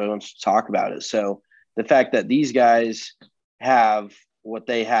nobody really wants to talk about it. So the fact that these guys have what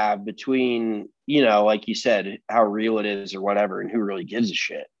they have between, like you said, how real it is or whatever, and who really gives a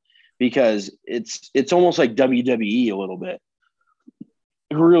shit, because it's almost like WWE a little bit.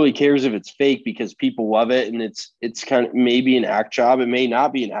 Who really cares if it's fake, because people love it, and it's kind of maybe an act job. It may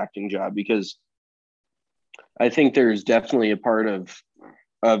not be an acting job, because I think there's definitely a part of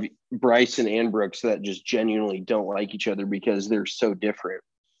Bryson and Brooks that just genuinely don't like each other because they're so different.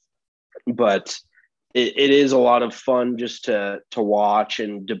 But it is a lot of fun just to watch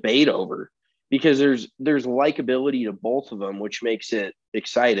and debate over, because there's likability to both of them, which makes it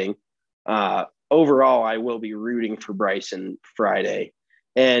exciting. Overall, I will be rooting for Bryson Friday.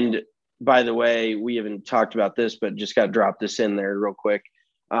 And by the way, we haven't talked about this, but just got to drop this in there real quick.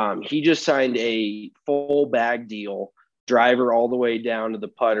 He just signed a full bag deal, driver all the way down to the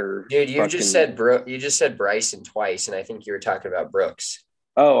putter. Dude, you just said Bryson twice, and I think you were talking about Brooks.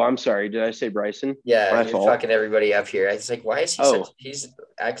 Oh, I'm sorry. Did I say Bryson? Yeah, you're fucking everybody up here. I was like, why is he he's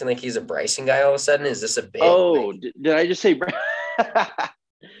acting like he's a Bryson guy all of a sudden? Is this a bit? Oh, did I just say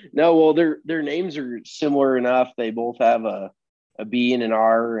No, well, their names are similar enough. They both have a B and an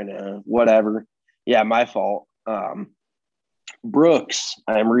R and a whatever. Yeah, my fault. Brooks,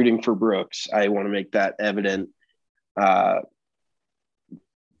 I'm rooting for Brooks. I want to make that evident.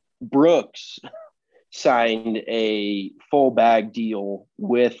 Brooks signed a full bag deal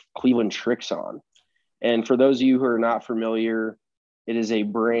with Cleveland Srixon. And for those of you who are not familiar, it is a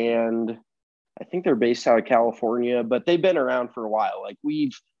brand, I think they're based out of California, but they've been around for a while. Like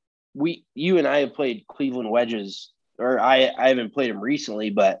you and I have played Cleveland wedges, or I haven't played them recently,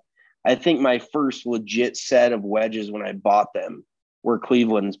 but I think my first legit set of wedges when I bought them were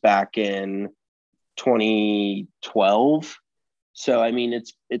Cleveland's back in 2012. So, I mean,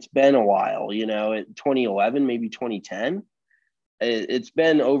 it's been a while, 2011, maybe 2010. It's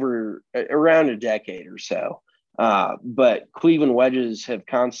been around a decade or so. But Cleveland wedges have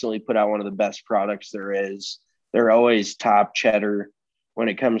constantly put out one of the best products there is. They're always top cheddar when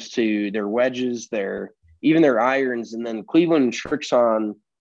it comes to their wedges, even their irons. And then Cleveland and Srixon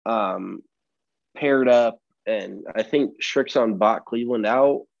paired up, and I think Srixon bought Cleveland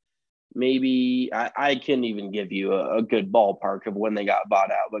out. Maybe I can't even give you a good ballpark of when they got bought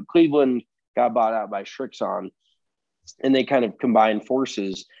out, but Cleveland got bought out by Srixon, and they kind of combined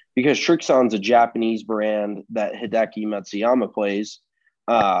forces because Srixon's a Japanese brand that Hideki Matsuyama plays,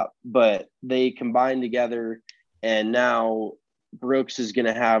 but they combined together, and now Brooks is going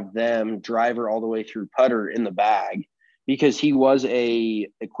to have them driver all the way through putter in the bag, because he was a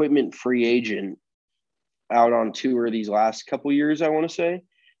equipment free agent out on tour these last couple years, I want to say.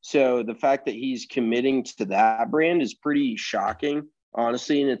 So the fact that he's committing to that brand is pretty shocking,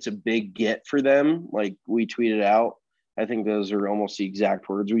 honestly, and it's a big get for them. Like we tweeted out, I think those are almost the exact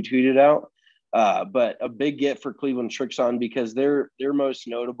words we tweeted out. But a big get for Cleveland Srixon, because their most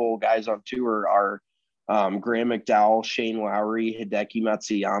notable guys on tour are Graham McDowell, Shane Lowry, Hideki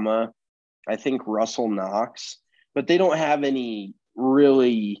Matsuyama, I think Russell Knox, but they don't have any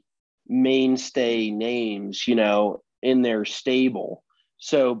really mainstay names, in their stable.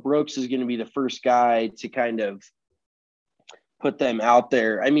 So Brooks is going to be the first guy to kind of put them out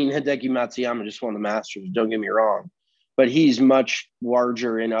there. I mean, Hideki Matsuyama just won the Masters, don't get me wrong, but he's much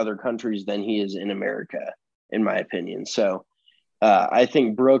larger in other countries than he is in America, in my opinion. So I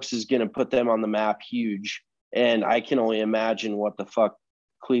think Brooks is going to put them on the map huge, and I can only imagine what the fuck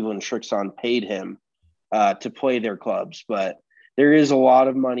Cleveland Srixon paid him to play their clubs. But there is a lot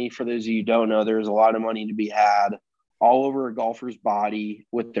of money, for those of you who don't know, there's a lot of money to be had all over a golfer's body,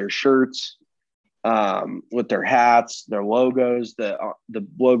 with their shirts, with their hats, their logos, the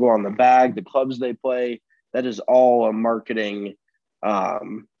logo on the bag, the clubs they play. That is all a marketing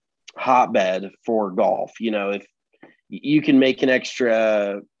hotbed for golf. If you can make an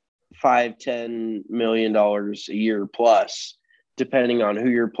extra $5-10 million a year plus, depending on who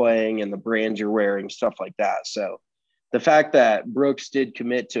you're playing and the brands you're wearing, stuff like that. So the fact that Brooks did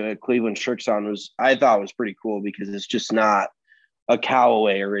commit to a Cleveland Srixon I thought was pretty cool, because it's just not a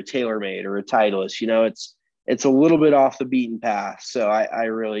Callaway or a TaylorMade or a Titleist. It's a little bit off the beaten path. So I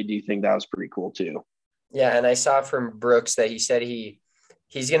really do think that was pretty cool too. Yeah, and I saw from Brooks that he said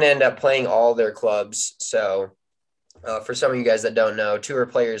he's going to end up playing all their clubs. So for some of you guys that don't know, tour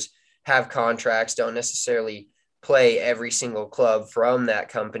players have contracts, don't necessarily play every single club from that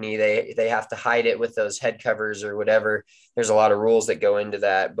company. They have to hide it with those head covers or whatever. There's a lot of rules that go into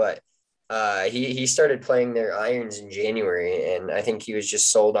that, but he started playing their irons in January, and I think he was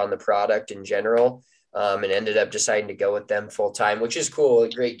just sold on the product in general. and ended up deciding to go with them full time, which is cool. A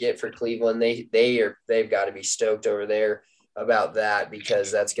great get for Cleveland. They've got to be stoked over there about that,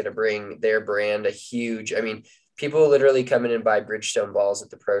 because that's going to bring their brand a huge, I mean, people literally come in and buy Bridgestone balls at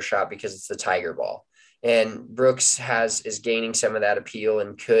the pro shop because it's the Tiger ball. And Brooks is gaining some of that appeal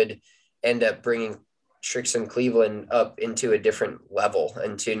and could end up bringing Srixon Cleveland up into a different level,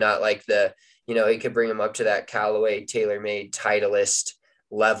 and to not like he could bring him up to that Callaway TaylorMade Titleist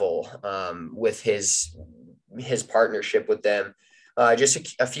level with his partnership with them.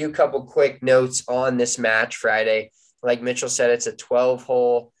 Just a few couple quick notes on this match Friday. Like Mitchell said, it's a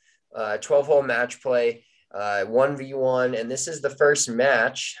 12-hole match play, 1v1, and this is the first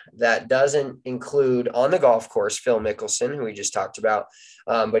match that doesn't include on the golf course Phil Mickelson, who we just talked about,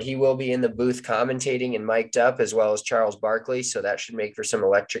 but he will be in the booth commentating and mic'd up, as well as Charles Barkley, so that should make for some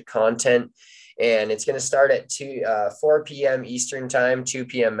electric content. And it's going to start at 4 p.m. Eastern time, 2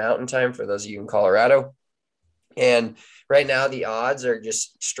 p.m. Mountain time for those of you in Colorado. And right now the odds are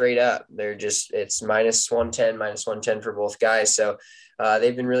just straight up. It's -110 for both guys. So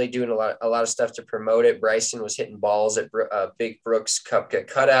they've been really doing a lot of stuff to promote it. Bryson was hitting balls at Big Brooks Koepka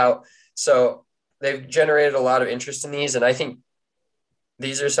cutout. So they've generated a lot of interest in these. And I think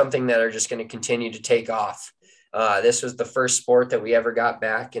these are something that are just going to continue to take off. This was the first sport that we ever got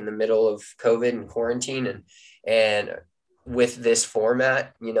back in the middle of COVID and quarantine. And with this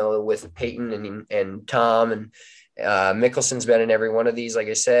format, with Peyton and Tom and Mickelson's been in every one of these, like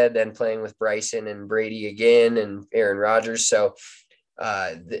I said, then playing with Bryson and Brady again and Aaron Rodgers. So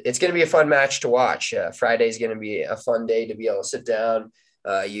it's going to be a fun match to watch. Friday is going to be a fun day to be able to sit down.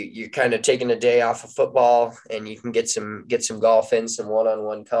 You're kind of taking a day off of football, and you can get some golf in, some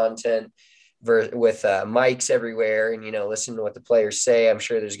one-on-one content with mics everywhere, and listen to what the players say. I'm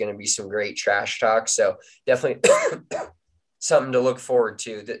sure there's going to be some great trash talk. So definitely something to look forward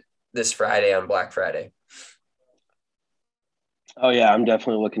to this Friday on Black Friday. Oh yeah, I'm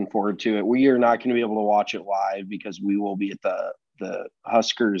definitely looking forward to it. We are not going to be able to watch it live because we will be at the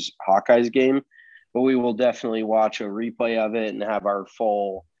Huskers Hawkeyes game, but we will definitely watch a replay of it and have our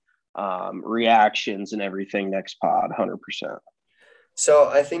full reactions and everything next pod, 100%. So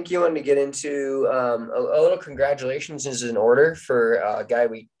I think you wanted to get into a little congratulations is in order for a guy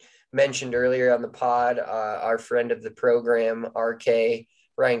we mentioned earlier on the pod, our friend of the program, RK,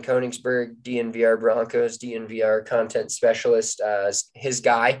 Ryan Koenigsberg, DNVR Broncos, DNVR content specialist, his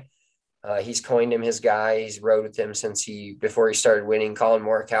guy. He's coined him his guy. He's rode with him since before he started winning, Colin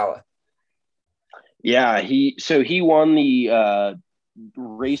Morikawa. Yeah, he won the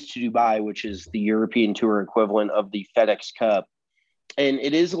Race to Dubai, which is the European Tour equivalent of the FedEx Cup. And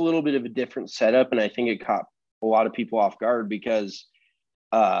it is a little bit of a different setup, and I think it caught a lot of people off guard because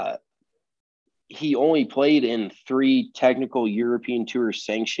he only played in 3 technical European Tour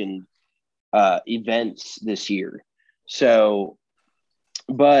sanctioned events this year. So,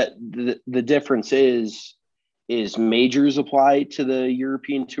 but the difference is majors apply to the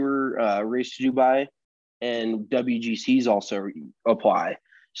European Tour Race to Dubai, and WGCs also apply.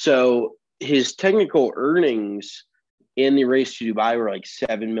 So his technical earnings in the Race to Dubai were like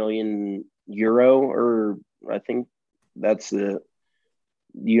 7 million euro, or I think that's the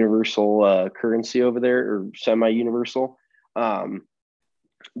universal currency over there, or semi-universal.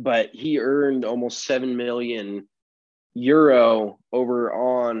 But he earned almost 7 million euro over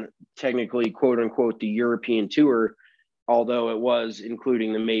on technically, quote unquote, the European Tour, although it was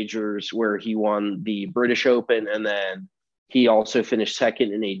including the majors where he won the British Open, and then he also finished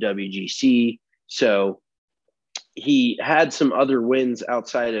second in a WGC. So he had some other wins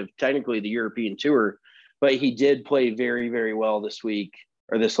outside of technically the European Tour, but he did play very, very well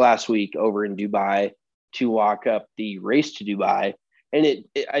this last week over in Dubai to lock up the Race to Dubai. And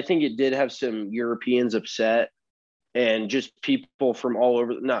I think it did have some Europeans upset, and just people from all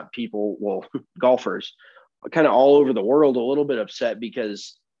over, not people, well, golfers, kind of all over the world, a little bit upset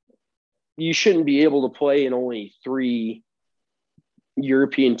because you shouldn't be able to play in only 3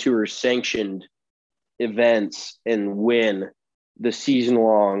 European Tour sanctioned events and win the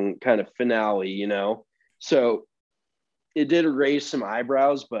season-long kind of finale, So it did raise some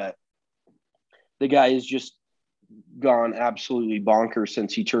eyebrows, but the guy has just gone absolutely bonkers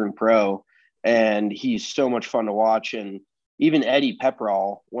since he turned pro, and he's so much fun to watch. And even Eddie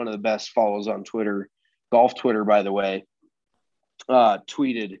Pepperell, one of the best follows on Twitter, golf Twitter, by the way,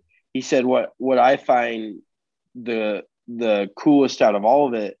 tweeted, he said, what I find the coolest out of all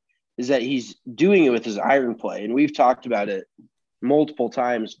of it is that he's doing it with his iron play. And we've talked about it multiple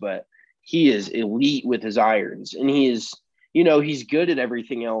times, but he is elite with his irons, and he is, he's good at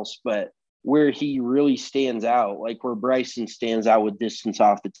everything else, but where he really stands out, like where Bryson stands out with distance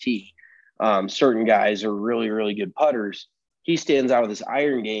off the tee, certain guys are really, really good putters. He stands out with his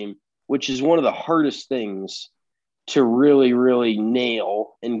iron game, which is one of the hardest things to really, really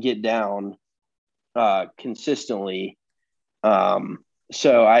nail and get down consistently.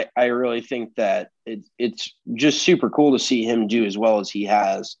 So I really think that it's just super cool to see him do as well as he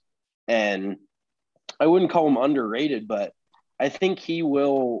has. And I wouldn't call him underrated, but I think he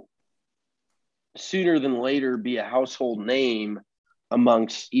will sooner than later be a household name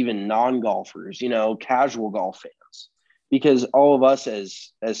amongst even non-golfers, casual golf fans, because all of us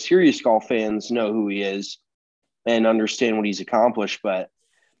as serious golf fans know who he is and understand what he's accomplished. But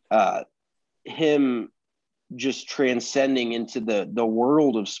him just transcending into the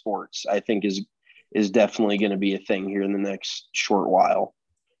world of sports, I think is definitely going to be a thing here in the next short while.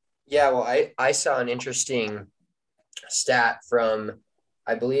 Yeah, well, I saw an interesting stat from,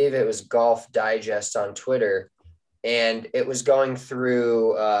 I believe it was Golf Digest on Twitter, and it was going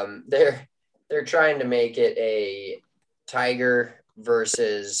through they're trying to make it a Tiger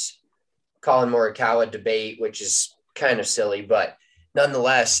versus Colin Morikawa debate, which is kind of silly, but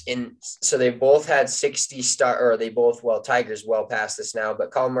nonetheless, so they both had 60 Tiger's well past this now,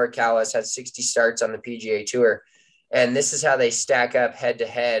 but Colin Morikawa has had 60 starts on the PGA Tour, and this is how they stack up head to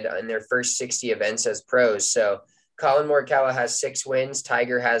head in their first 60 events as pros. So Colin Morikawa has 6 wins,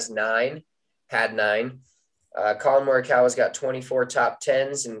 Tiger had 9. Colin Morikawa's got 24 top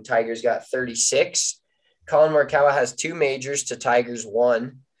 10s, and Tiger's got 36. Colin Morikawa has 2 majors to Tiger's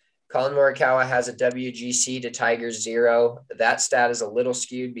 1. Colin Morikawa has a WGC to Tiger's 0. That stat is a little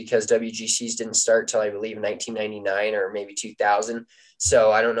skewed because WGCs didn't start till I believe 1999 or maybe 2000.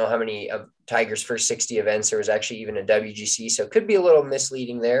 So I don't know how many of Tiger's first 60 events there was actually even a WGC. So it could be a little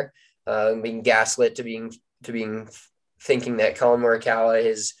misleading there, being gaslit to being thinking that Colin Morikawa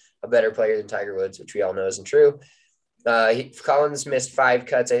is a better player than Tiger Woods, which we all know isn't true. Colin's missed 5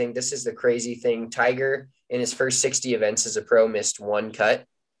 cuts. I think this is the crazy thing. Tiger in his first 60 events as a pro missed 1 cut.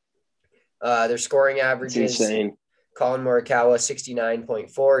 Their scoring averages, insane. Colin Morikawa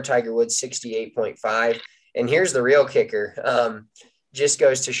 69.4, Tiger Woods 68.5. And here's the real kicker. Just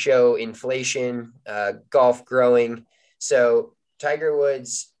goes to show inflation, golf growing. So Tiger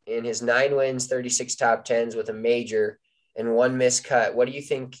Woods in his 9 wins, 36 top 10s with a major and 1 missed cut. What do you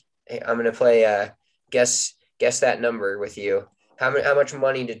think? I'm going to play guess that number with you. How much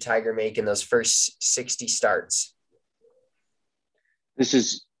money did Tiger make in those first 60 starts? This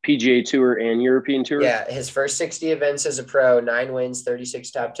is PGA Tour and European Tour? Yeah, his first 60 events as a pro, 9 wins,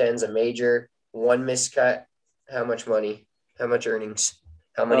 36 top 10s, a major, 1 miscut. How much money? How much earnings?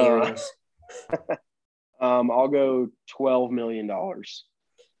 How many earnings? I'll go $12 million. It's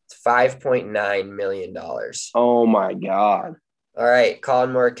 $5.9 million. Oh, my God. All right, Colin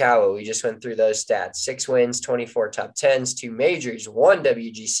Morikawa, we just went through those stats. 6 wins, 24 top 10s, 2 majors, 1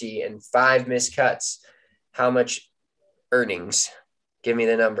 WGC, and 5 miscuts. How much earnings? Give me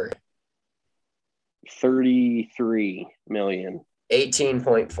the number. 33 million.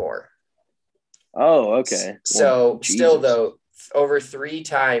 18.4. Oh, okay. So well, still though, over 3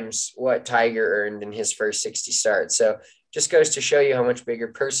 times what Tiger earned in his first 60 starts. So just goes to show you how much bigger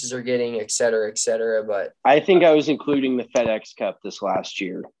purses are getting, et cetera, et cetera. But I think I was including the FedEx Cup this last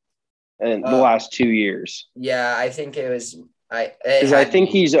year and the last 2 years. Yeah, I think it was. I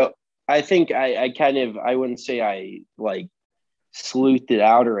wouldn't say I like sleuthed it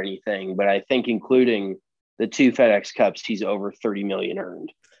out or anything, but I think including the 2 FedEx Cups, he's over 30 million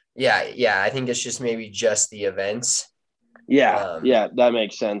earned. Yeah. I think it's just maybe just the events. Yeah, that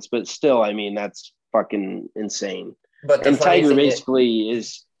makes sense. But still, I mean, that's fucking insane. But and Tiger basically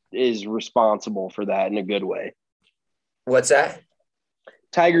is responsible for that in a good way. What's that?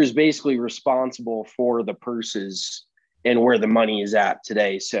 Tiger's basically responsible for the purses and where the money is at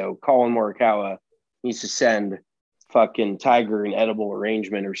today. So Colin Morikawa needs to send fucking Tiger an edible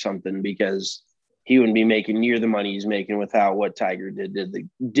arrangement or something, because he wouldn't be making near the money he's making without what Tiger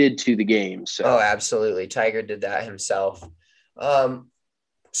did to the game. So absolutely. Tiger did that himself.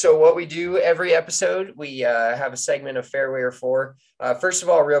 So what we do every episode, we have a segment of Fairway or Four. First of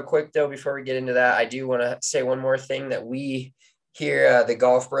all, real quick though, before we get into that, I do want to say one more thing that we here, the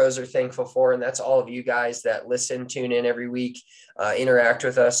Golf Bros, are thankful for, and that's all of you guys that listen, tune in every week, interact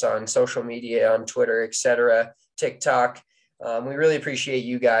with us on social media, on Twitter, etc., TikTok. We really appreciate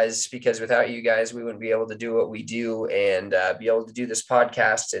you guys, because without you guys, we wouldn't be able to do what we do and be able to do this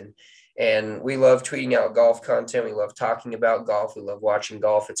podcast. And we love tweeting out golf content. We love talking about golf. We love watching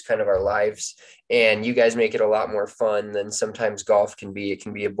golf. It's kind of our lives. And you guys make it a lot more fun than sometimes golf can be. It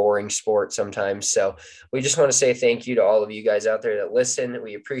can be a boring sport sometimes. So we just want to say thank you to all of you guys out there that listen.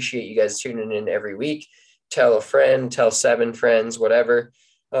 We appreciate you guys tuning in every week. Tell a friend, tell 7 friends, whatever.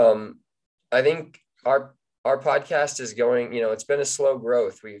 I think our podcast is going, it's been a slow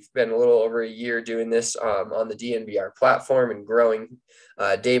growth. We've been a little over a year doing this on the DNVR platform and growing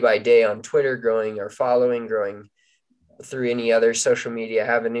day by day on Twitter, growing our following, growing through any other social media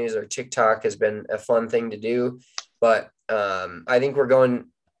avenues. Or TikTok has been a fun thing to do. But I think we're going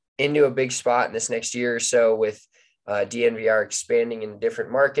into a big spot in this next year or so with DNVR expanding in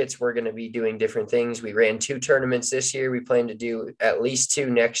different markets. We're going to be doing different things. We ran 2 tournaments this year. We plan to do at least 2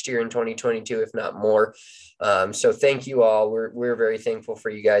 next year in 2022, if not more. So thank you all. We're very thankful for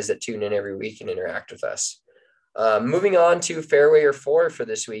you guys that tune in every week and interact with us. Moving on to Fairway or Four for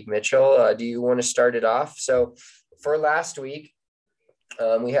this week, Mitchell, do you want to start it off? So for last week,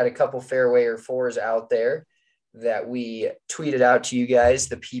 we had a couple Fairway or Fours out there that we tweeted out to you guys,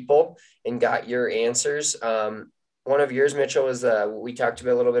 the people, and got your answers. One of yours, Mitchell, was we talked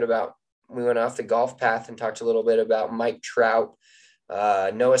a little bit about, we went off the golf path and talked a little bit about Mike Trout,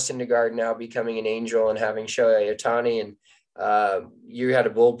 Noah Syndergaard now becoming an Angel and having Shohei Ohtani. And you had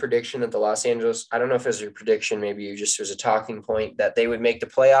a bold prediction that the Los Angeles, I don't know if it was your prediction, maybe you just was a talking point, that they would make the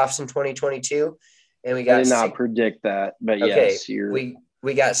playoffs in 2022. And we got I did not predict that, but okay, yes,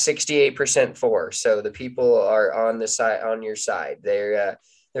 we got 68% for. So the people are on the side, on your side. They're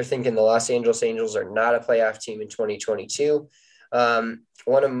thinking the Los Angeles Angels are not a playoff team in 2022.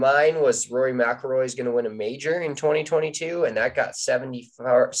 One of mine was Rory McIlroy is going to win a major in 2022, and that got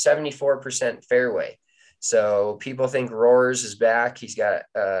 74% fairway. So people think Roars is back. He's got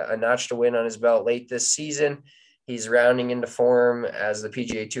a notch to win on his belt late this season. He's rounding into form as the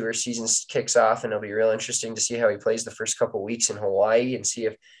PGA Tour season kicks off, and it'll be real interesting to see how he plays the first couple of weeks in Hawaii and see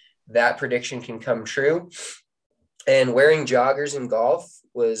if that prediction can come true. And wearing joggers in golf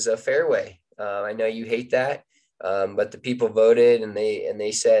was a fairway. I know you hate that, but the people voted and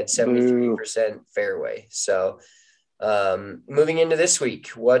they said 73% fairway. So moving into this week,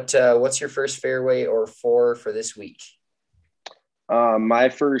 what's your first Fairway or Four for this week? My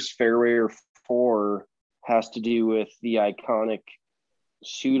first Fairway or Four has to do with the iconic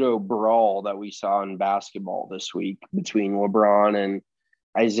pseudo brawl that we saw in basketball this week between LeBron and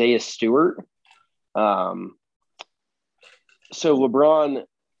Isaiah Stewart. So LeBron,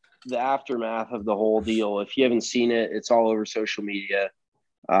 the aftermath of the whole deal, if you haven't seen it, it's all over social media.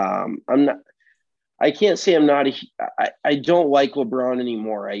 I can't say I don't like LeBron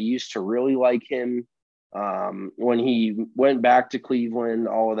anymore. I used to really like him when he went back to Cleveland,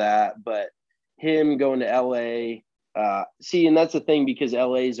 all of that, but him going to LA, and that's the thing, because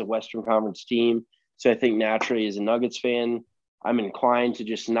LA is a Western Conference team. So I think naturally as a Nuggets fan, I'm inclined to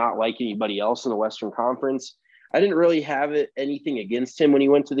just not like anybody else in the Western Conference. I didn't really have anything against him when he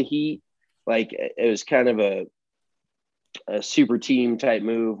went to the Heat. Like, it was kind of a super team type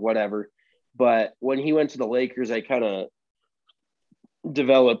move, whatever. But when he went to the Lakers, I kind of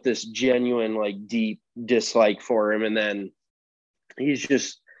developed this genuine, like, deep dislike for him. And then he's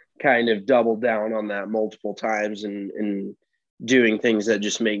just kind of doubled down on that multiple times and doing things that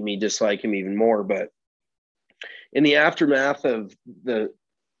just make me dislike him even more. But in the aftermath of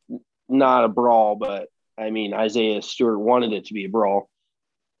not a brawl, but I mean, Isaiah Stewart wanted it to be a brawl.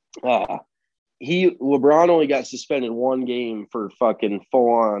 LeBron only got suspended 1 game for fucking full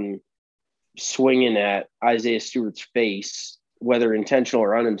on swinging at Isaiah Stewart's face, whether intentional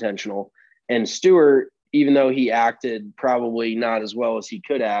or unintentional. And Stewart, even though he acted probably not as well as he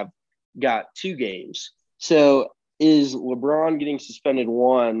could have, got 2 games. So is LeBron getting suspended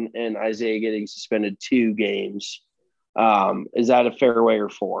 1 and Isaiah getting suspended 2 games? Is that a Fairway or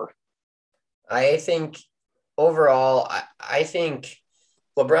Four? I think overall, I think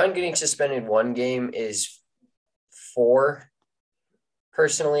LeBron getting suspended 1 game is 4.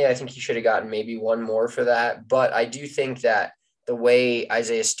 Personally, I think he should have gotten maybe 1 more for that. But I do think that the way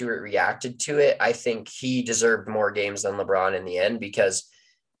Isaiah Stewart reacted to it, I think he deserved more games than LeBron in the end, because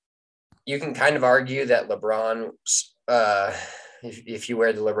you can kind of argue that LeBron, if you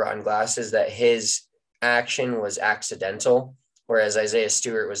wear the LeBron glasses, that his action was accidental, whereas Isaiah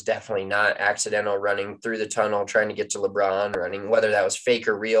Stewart was definitely not accidental, running through the tunnel, trying to get to LeBron, running, whether that was fake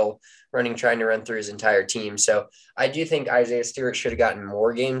or real, trying to run through his entire team. So I do think Isaiah Stewart should have gotten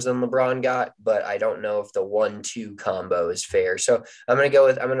more games than LeBron got, but I don't know if the 1-2 combo is fair. So I'm going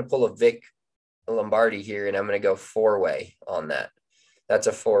to pull a Vic Lombardi here, and I'm going to go 4-way on that. That's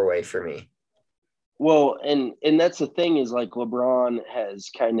a 4-way for me. Well, and that's the thing, is like LeBron has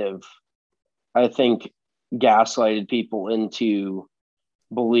kind of, I think, gaslighted people into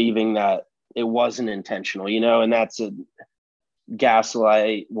believing that it wasn't intentional, and that's a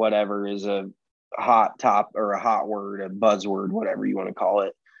gaslight, whatever, is a hot top or a hot word, a buzzword, whatever you want to call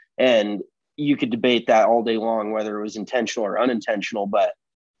it. And you could debate that all day long, whether it was intentional or unintentional, but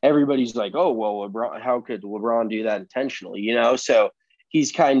everybody's like, oh, well, LeBron, how could LeBron do that intentionally? You know, so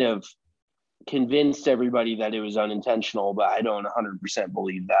he's kind of convinced everybody that it was unintentional, but I don't 100%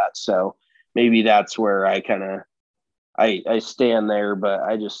 believe that. So maybe that's where I kind of I stand there, but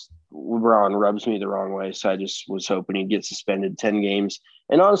LeBron rubs me the wrong way. So I just was hoping he'd get suspended 10 games.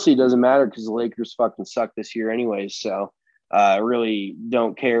 And honestly, it doesn't matter because the Lakers fucking suck this year anyways. So I really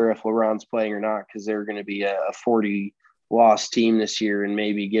don't care if LeBron's playing or not because they're going to be a 40-loss team this year and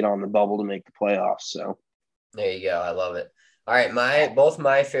maybe get on the bubble to make the playoffs. So there you go. I love it. All right. Both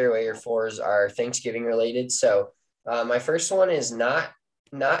my fairway or fours are Thanksgiving related. So my first one is not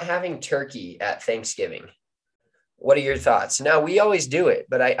having turkey at Thanksgiving. What are your thoughts? Now, we always do it,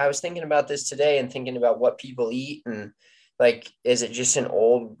 but I was thinking about this today and thinking about what people eat and like, is it just an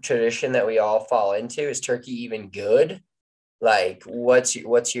old tradition that we all fall into? Is turkey even good? Like, what's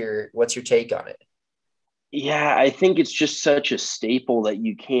your take on it? Yeah, I think it's just such a staple that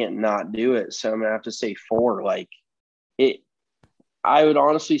you can't not do it. So I'm gonna have to say 4. Like I would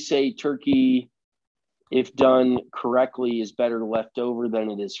honestly say turkey, if done correctly, is better left over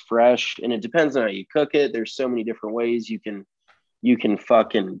than it is fresh. And it depends on how you cook it. There's so many different ways you can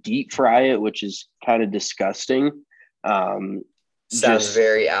fucking deep fry it, which is kind of disgusting. Sounds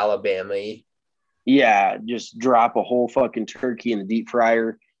very Alabama-y. Yeah, just drop a whole fucking turkey in the deep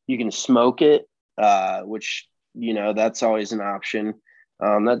fryer. You can smoke it, which, you know, that's always an option.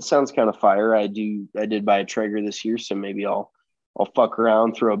 That sounds kind of fire. I did buy a Traeger this year, so maybe I'll fuck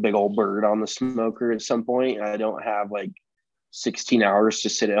around, throw a big old bird on the smoker at some point. I don't have like 16 hours to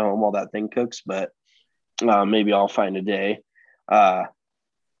sit at home while that thing cooks, but maybe I'll find a day. I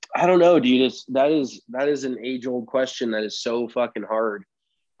don't know, dude. That is an age-old question that is so fucking hard.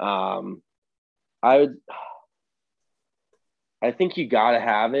 I think you got to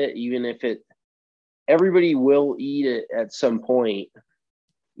have it, even if everybody will eat it at some point,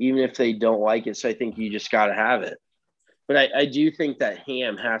 even if they don't like it. So I think you just got to have it. But I do think that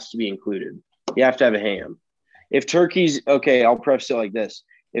ham has to be included. You have to have a ham. If turkey's okay, I'll preface it like this.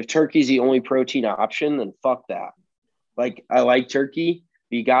 If turkey's the only protein option, then fuck that. Like, I like turkey,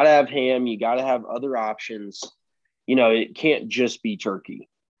 but you got to have ham. You got to have other options. You know, it can't just be turkey.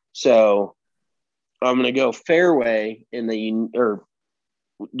 So I'm going to go fairway or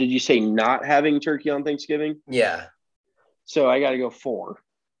did you say not having turkey on Thanksgiving? Yeah. So I got to go 4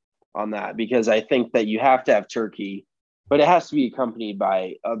 on that because I think that you have to have turkey, but it has to be accompanied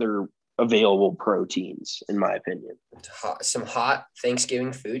by other available proteins, in my opinion. Some hot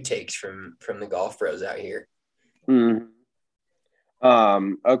Thanksgiving food takes from the golf bros out here. Mm-hmm.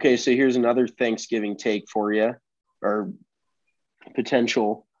 Okay, so here's another Thanksgiving take for you, or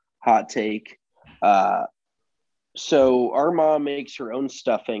potential hot take. So our mom makes her own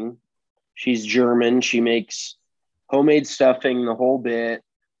stuffing. She's German. She makes homemade stuffing, the whole bit.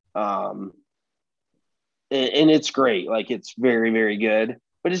 And it's great. Like, it's very, very good,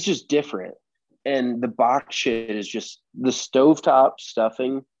 but it's just different. And the box shit is just the stovetop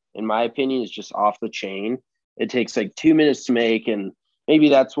stuffing, in my opinion, is just off the chain. It takes like 2 minutes to make. And maybe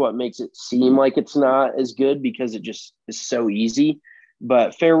that's what makes it seem like it's not as good because it just is so easy.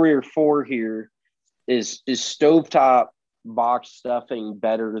 But fairway or 4 here is stovetop box stuffing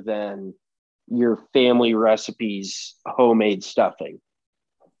better than your family recipes homemade stuffing?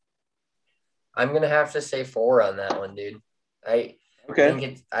 I'm going to have to say 4 on that one, dude. I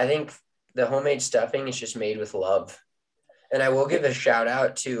think the homemade stuffing is just made with love. And I will give a shout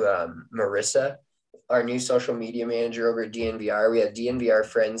out to Marissa, our new social media manager over at DNVR. We have DNVR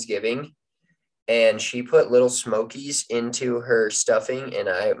Friendsgiving, and she put little smokies into her stuffing, and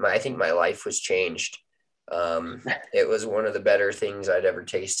I think my life was changed. It was one of the better things I'd ever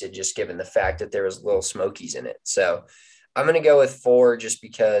tasted, just given the fact that there was little smokies in it. So I'm going to go with 4 just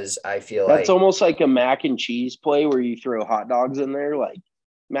because I feel that's almost like a mac and cheese play where you throw hot dogs in there. Like,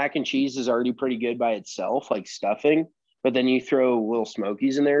 mac and cheese is already pretty good by itself, like stuffing, but then you throw little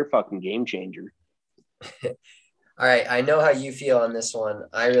smokies in there, fucking game changer. All right. I know how you feel on this one.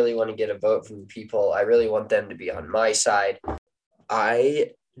 I really want to get a vote from the people. I really want them to be on my side.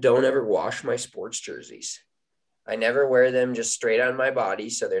 I don't ever wash my sports jerseys. I never wear them just straight on my body,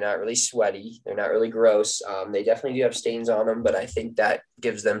 so they're not really sweaty. They're not really gross. They definitely do have stains on them, but I think that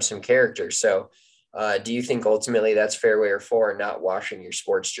gives them some character. So do you think ultimately that's fairway or 4, not washing your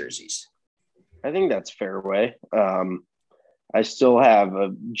sports jerseys? I think that's fairway. I still have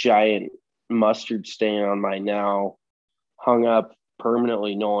a giant mustard stain on my now hung up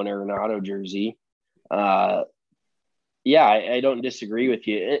permanently Nolan Arenado jersey. Yeah, I don't disagree with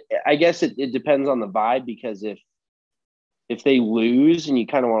you. I guess it depends on the vibe, because if they lose and you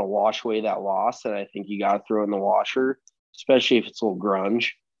kind of want to wash away that loss, then I think you got to throw in the washer, especially if it's a little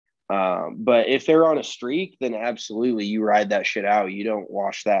grunge. But if they're on a streak, then absolutely you ride that shit out. You don't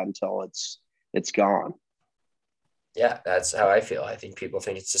wash that until it's gone. Yeah, that's how I feel. I think people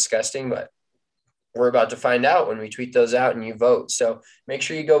think it's disgusting, but we're about to find out when we tweet those out and you vote. So make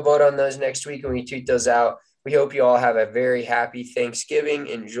sure you go vote on those next week when we tweet those out. We hope you all have a very happy Thanksgiving.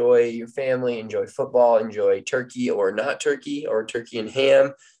 Enjoy your family, enjoy football, enjoy turkey or not turkey, or turkey and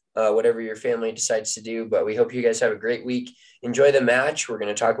ham, whatever your family decides to do. But we hope you guys have a great week. Enjoy the match. We're going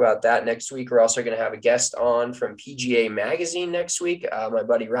to talk about that next week. We're also going to have a guest on from PGA Magazine next week, my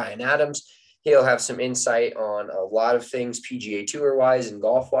buddy Ryan Adams. He'll have some insight on a lot of things PGA Tour wise and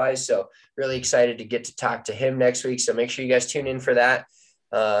golf wise. So really excited to get to talk to him next week. So make sure you guys tune in for that.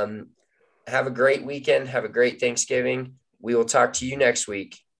 Have a great weekend. Have a great Thanksgiving. We will talk to you next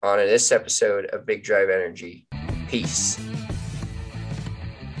week on this episode of Big Drive Energy. Peace.